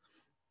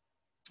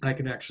 I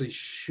can actually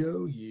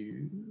show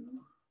you.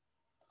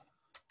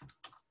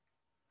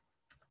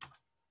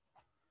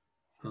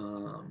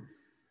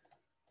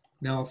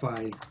 Now, if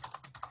I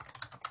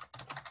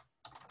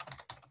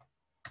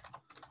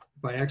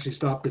actually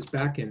stop this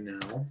backend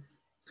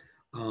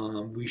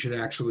now, we should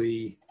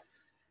actually.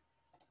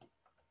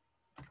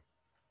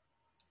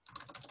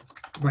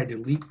 If I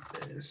delete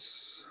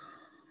this,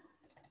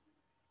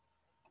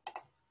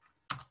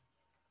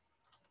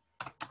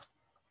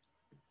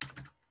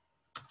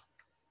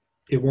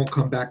 it won't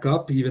come back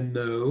up, even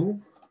though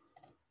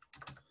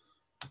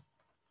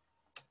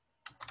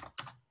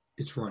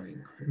It's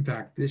running. In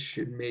fact, this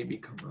should maybe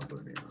come up.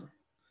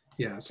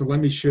 Yeah, so let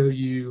me show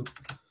you.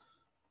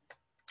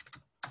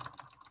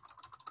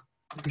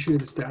 Let me show you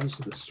the status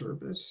of the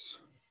service.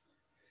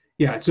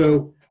 Yeah,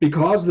 so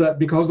because the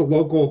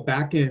local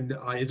backend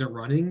isn't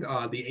running,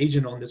 the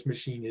agent on this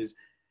machine is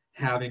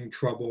having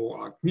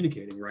trouble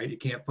communicating. Right,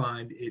 it can't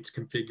find its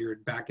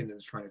configured backend that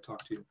it's trying to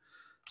talk to.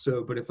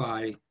 So, but if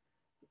I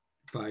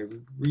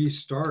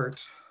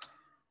restart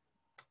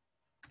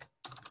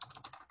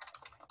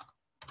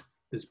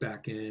this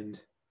backend,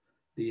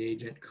 the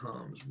agent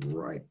comes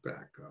right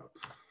back up.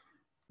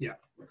 Yeah.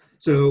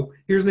 So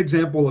here's an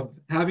example of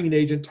having an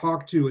agent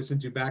talk to a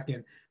Sensu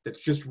backend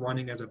that's just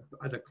running as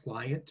a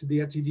client to the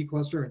etcd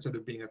cluster instead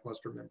of being a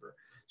cluster member.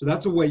 So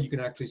that's a way you can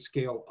actually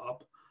scale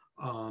up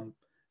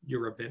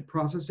your event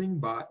processing,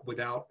 but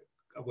without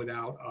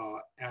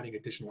adding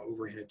additional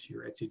overhead to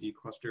your etcd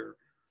cluster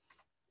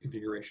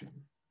configuration.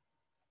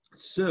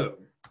 So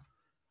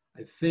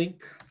I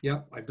think,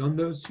 yep, I've done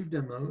those 2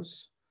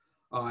 demos.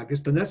 I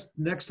guess the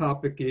next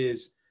topic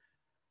is,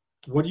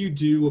 what do you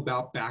do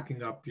about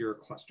backing up your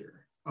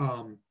cluster?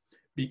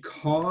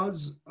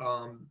 Because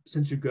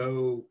Sensu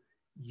Go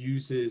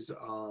uses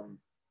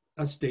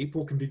a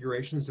stateful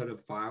configuration instead of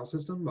file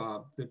system,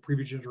 the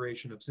previous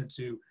generation of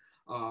Sensu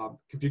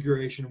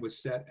configuration was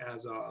set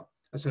as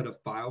a set of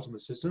files in the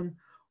system,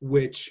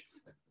 which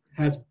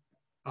has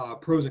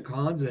pros and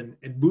cons, and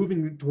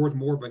moving towards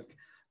more of a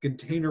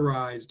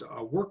containerized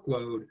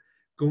workload,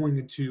 going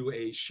into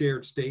a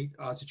shared state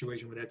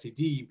situation with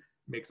etcd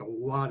makes a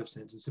lot of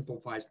sense and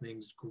simplifies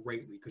things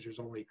greatly because there's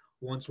only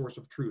one source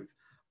of truth.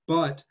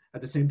 But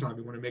at the same time,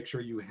 you want to make sure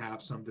you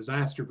have some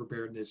disaster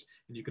preparedness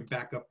and you can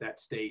back up that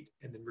state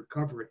and then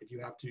recover it if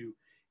you have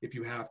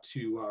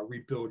to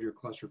rebuild your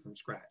cluster from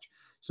scratch.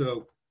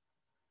 So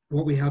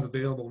what we have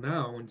available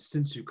now in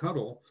Sensu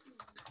Cuddle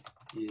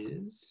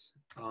is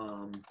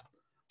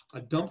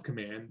a dump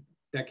command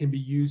that can be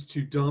used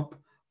to dump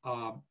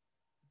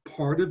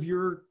part of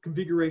your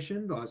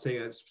configuration, say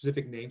a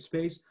specific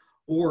namespace,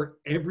 or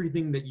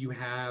everything that you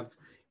have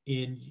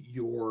in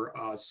your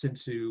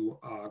Sensu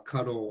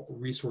Cuddle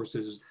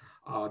resources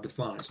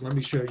defined. So let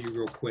me show you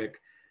real quick.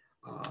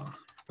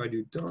 If I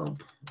do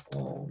dump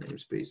all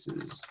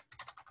namespaces,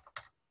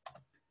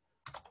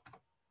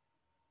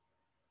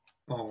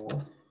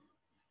 all,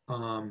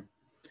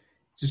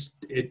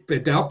 it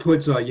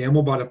outputs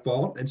YAML by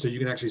default, and so you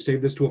can actually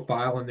save this to a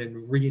file and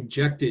then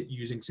re-inject it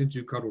using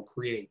Sensu Cuddle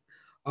create.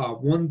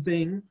 One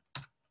thing.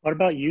 What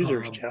about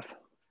users, Jeff?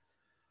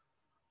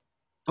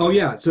 Oh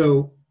yeah,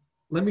 so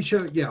let me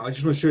show. Yeah, I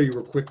just want to show you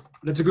real quick.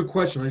 That's a good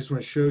question. I just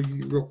want to show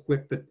you real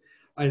quick that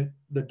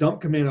the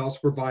dump command also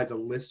provides a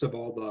list of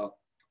all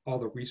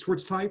the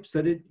resource types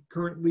that it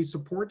currently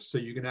supports, so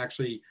you can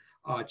actually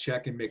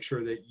check and make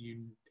sure that if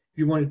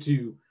you wanted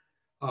to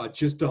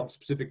just dump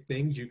specific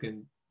things,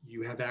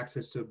 you have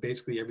access to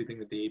basically everything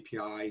that the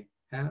API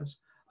has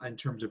in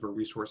terms of a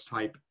resource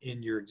type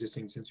in your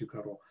existing Sensu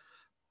Cuddle.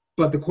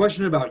 But the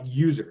question about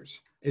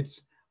users,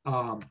 it's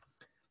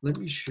let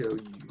me show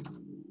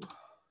you.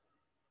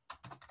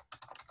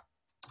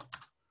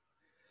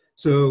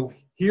 So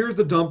here's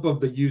the dump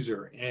of the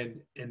user,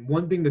 and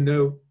one thing to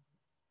note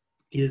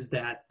is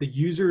that the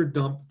user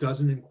dump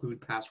doesn't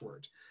include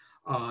passwords.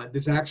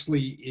 This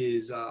actually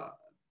is a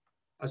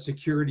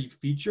security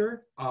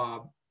feature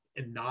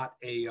and not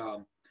a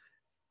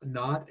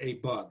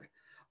bug.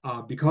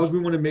 Because we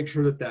want to make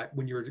sure that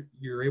when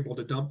you're able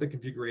to dump the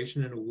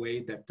configuration in a way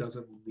that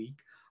doesn't leak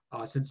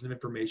sensitive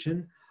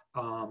information,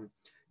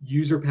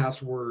 user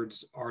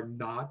passwords are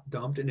not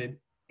dumped, and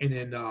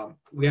then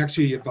we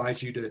actually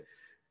advise you to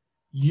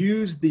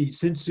use the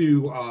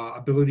Sensu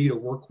ability to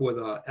work with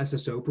a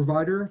SSO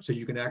provider, so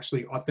you can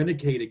actually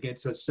authenticate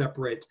against a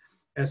separate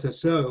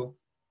SSO,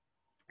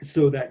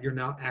 so that you're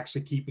not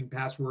actually keeping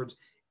passwords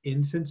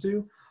in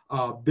Sensu.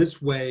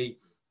 This way,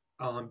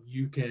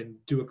 you can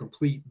do a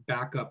complete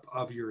backup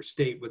of your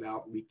state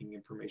without leaking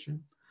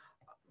information.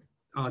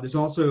 There's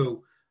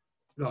also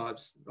the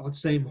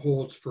same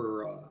holds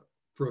for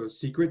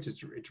secrets.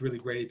 It's really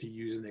great if you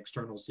use an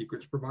external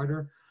secrets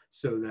provider,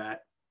 so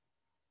that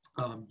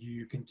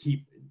you can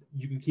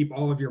keep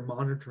all of your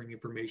monitoring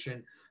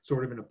information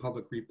sort of in a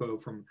public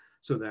repo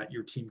so that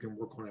your team can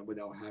work on it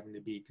without having to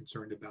be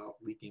concerned about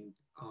leaking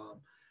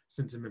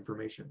sensitive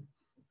information.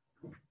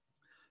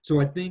 So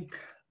I think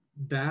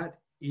that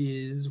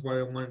is what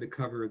I wanted to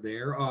cover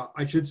there.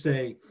 I should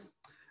say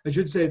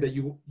that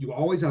you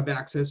always have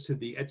access to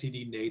the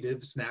etcd native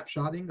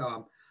snapshotting.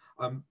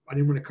 I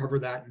didn't want to cover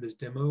that in this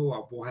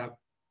demo.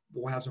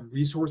 We'll have some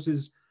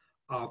resources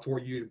for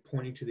you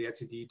pointing to the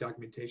etcd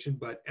documentation,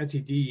 but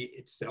etcd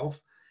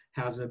itself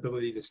has an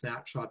ability to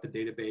snapshot the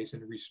database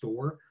and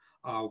restore.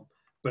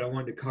 But I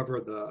wanted to cover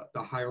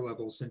the higher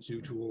level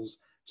Sensu tools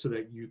so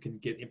that you can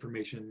get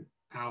information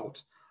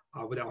out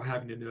without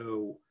having to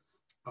know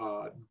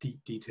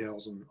deep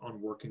details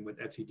on working with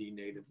etcd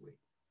natively.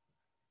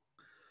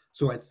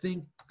 So I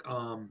think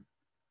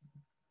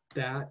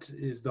that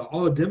is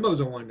all the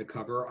demos I wanted to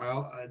cover.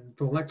 And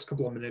for the next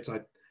couple of minutes, I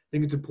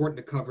think it's important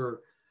to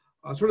cover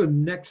sort of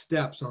next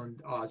steps on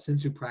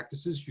Sensu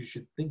practices you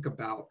should think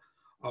about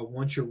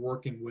once you're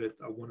working with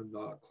one of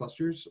the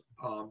clusters,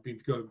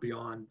 go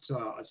beyond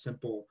a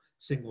simple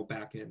single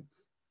backend.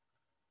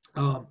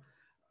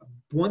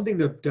 One thing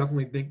to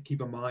definitely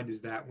keep in mind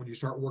is that when you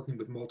start working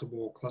with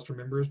multiple cluster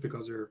members,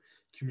 because they're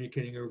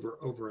communicating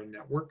over a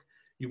network,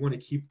 you want to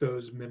keep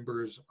those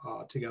members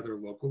together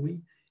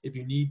locally. If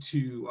you need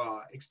to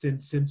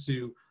extend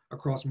Sensu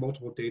across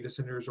multiple data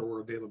centers or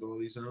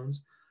availability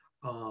zones,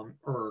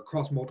 or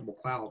across multiple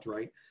clouds,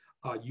 right?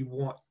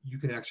 You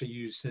can actually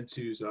use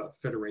Sensu's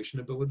federation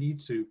ability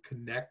to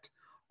connect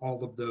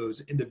all of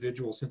those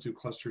individual Sensu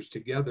clusters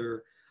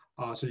together,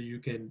 so you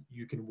can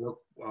work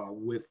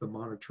with the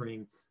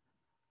monitoring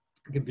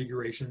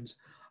configurations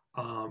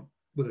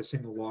with a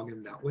single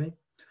login that way.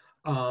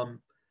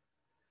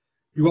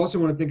 You also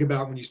want to think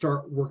about when you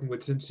start working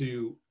with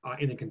Sensu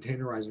in a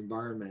containerized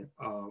environment,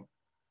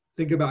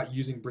 think about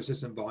using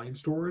persistent volume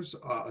stores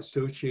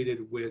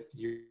associated with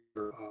your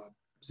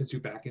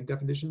Sensu backend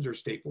definitions or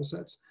stateful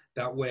sets.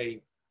 That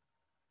way,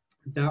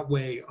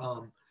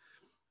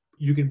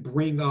 you can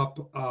bring up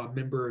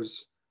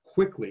members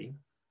quickly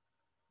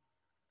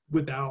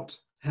without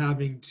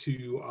having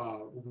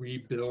to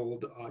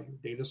rebuild your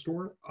data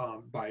store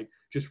by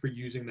just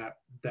reusing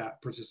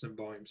that persistent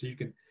volume. So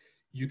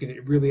you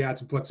can really add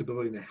some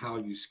flexibility into how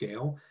you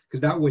scale, because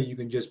that way you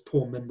can just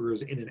pull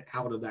members in and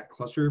out of that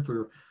cluster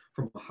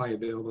from a high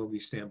availability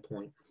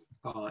standpoint,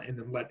 and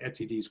then let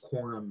etcd's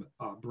quorum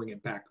bring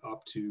it back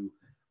up to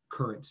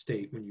current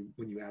state when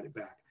you add it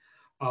back.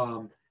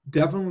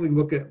 Definitely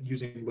look at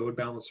using load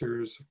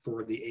balancers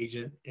for the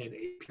agent and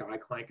API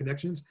client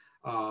connections.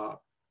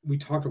 We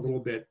talked a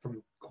little bit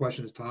from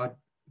questions Todd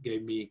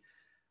gave me.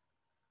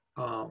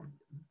 The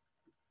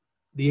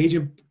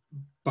agent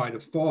by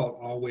default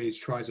always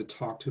tries to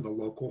talk to the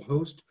local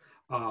host,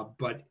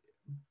 but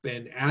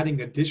then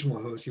adding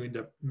additional hosts, you end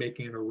up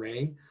making an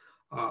array.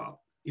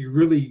 You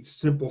really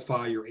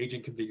simplify your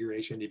agent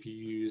configuration if you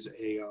use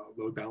a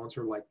load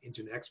balancer like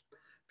Nginx,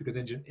 because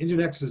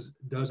Nginx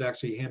does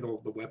actually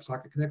handle the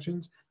WebSocket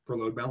connections for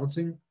load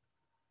balancing.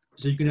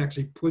 So you can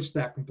actually push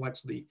that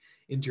complexity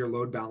into your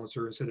load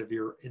balancer instead of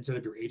your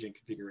agent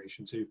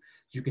configuration. So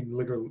you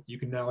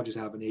can now just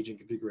have an agent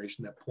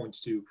configuration that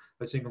points to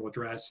a single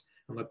address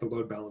and let the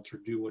load balancer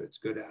do what it's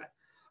good at.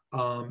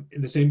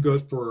 And the same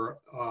goes for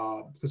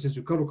the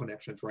Sensu Cuddle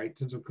connections, right?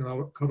 Sensu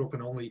Cuddle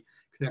can only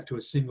connect to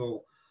a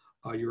single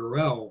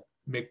URL.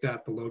 Make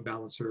that the load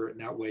balancer, and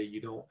that way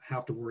you don't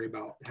have to worry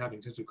about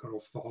having Sensu Cuddle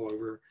fall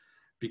over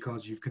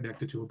because you've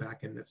connected to a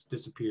backend that's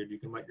disappeared. You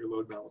can let your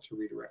load balancer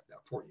redirect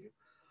that for you.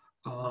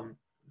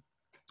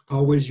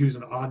 Always use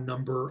an odd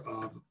number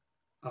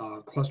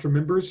of cluster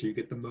members so you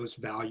get the most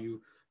value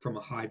from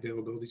a high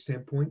availability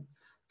standpoint.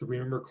 The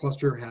 3-member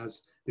cluster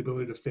has the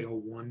ability to fail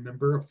 1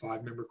 member. A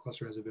 5-member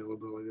cluster has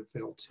availability to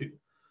fail 2.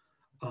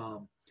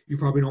 You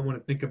probably don't want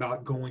to think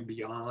about going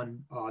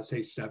beyond,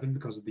 say, 7,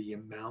 because of the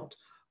amount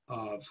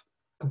of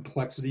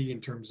complexity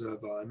in terms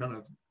of amount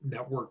of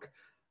network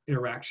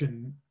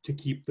interaction to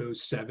keep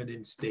those 7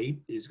 in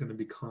state is going to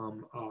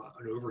become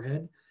an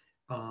overhead.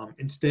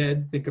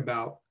 Instead, think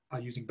about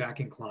using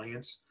backend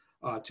clients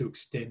to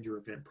extend your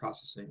event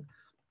processing.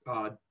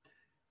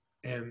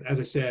 And as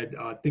I said,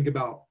 think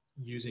about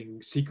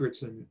using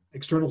secrets and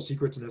external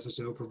secrets and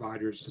SSO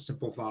providers to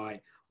simplify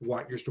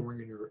what you're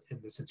storing in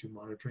the Sensu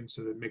monitoring,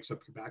 so that it makes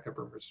up your backup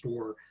and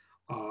restore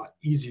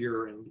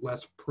easier and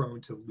less prone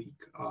to leak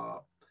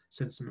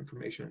sensitive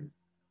information.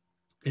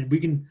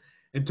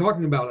 And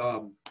talking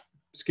about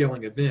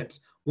scaling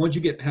events, once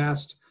you get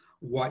past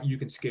what you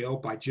can scale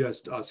by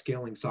just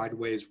scaling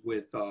sideways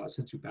with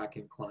Sensu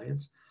backend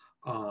clients,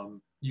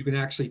 you can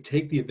actually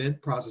take the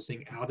event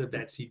processing out of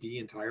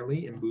etcd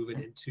entirely and move it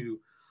into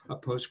a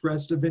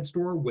Postgres event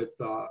store with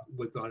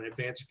an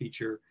advanced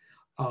feature.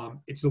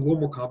 It's a little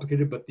more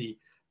complicated, but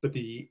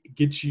the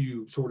gets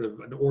you sort of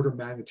an order of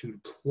magnitude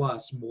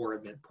plus more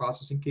event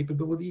processing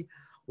capability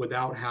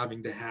without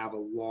having to have a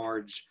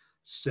large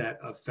set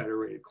of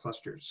federated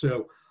clusters.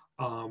 So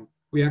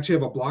we actually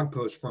have a blog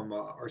post from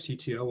our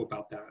CTO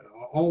about that.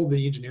 All of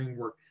the engineering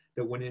work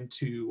that went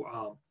into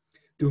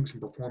doing some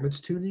performance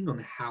tuning on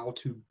how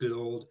to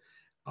build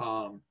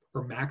or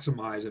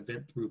maximize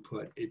event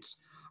throughput.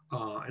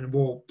 And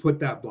we'll put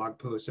that blog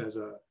post as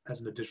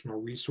an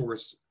additional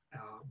resource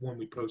when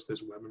we post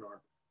this webinar.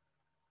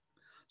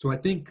 So I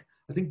think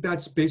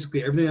that's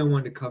basically everything I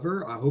wanted to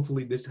cover.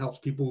 Hopefully this helps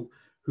people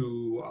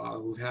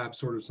who have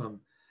sort of some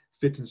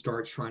fits and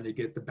starts trying to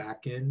get the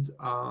back end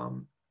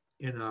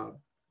in a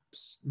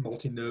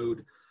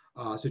multi-node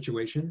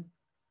situation.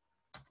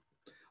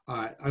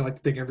 I'd like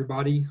to thank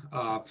everybody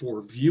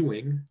for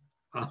viewing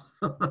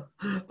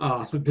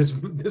this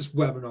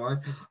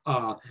webinar.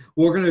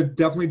 We're going to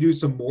definitely do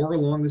some more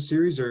along the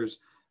series.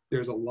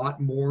 There's a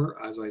lot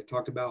more, as I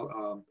talked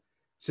about.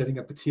 Setting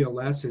up a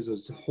TLS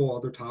is a whole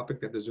other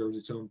topic that deserves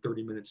its own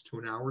 30 minutes to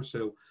an hour.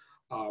 So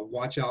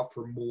watch out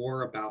for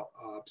more about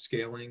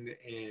scaling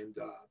and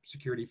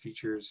security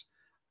features.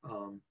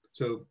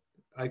 So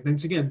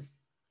thanks again.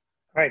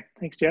 All right.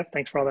 Thanks, Jeff.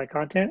 Thanks for all that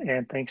content.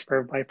 And thanks for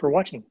everybody for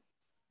watching.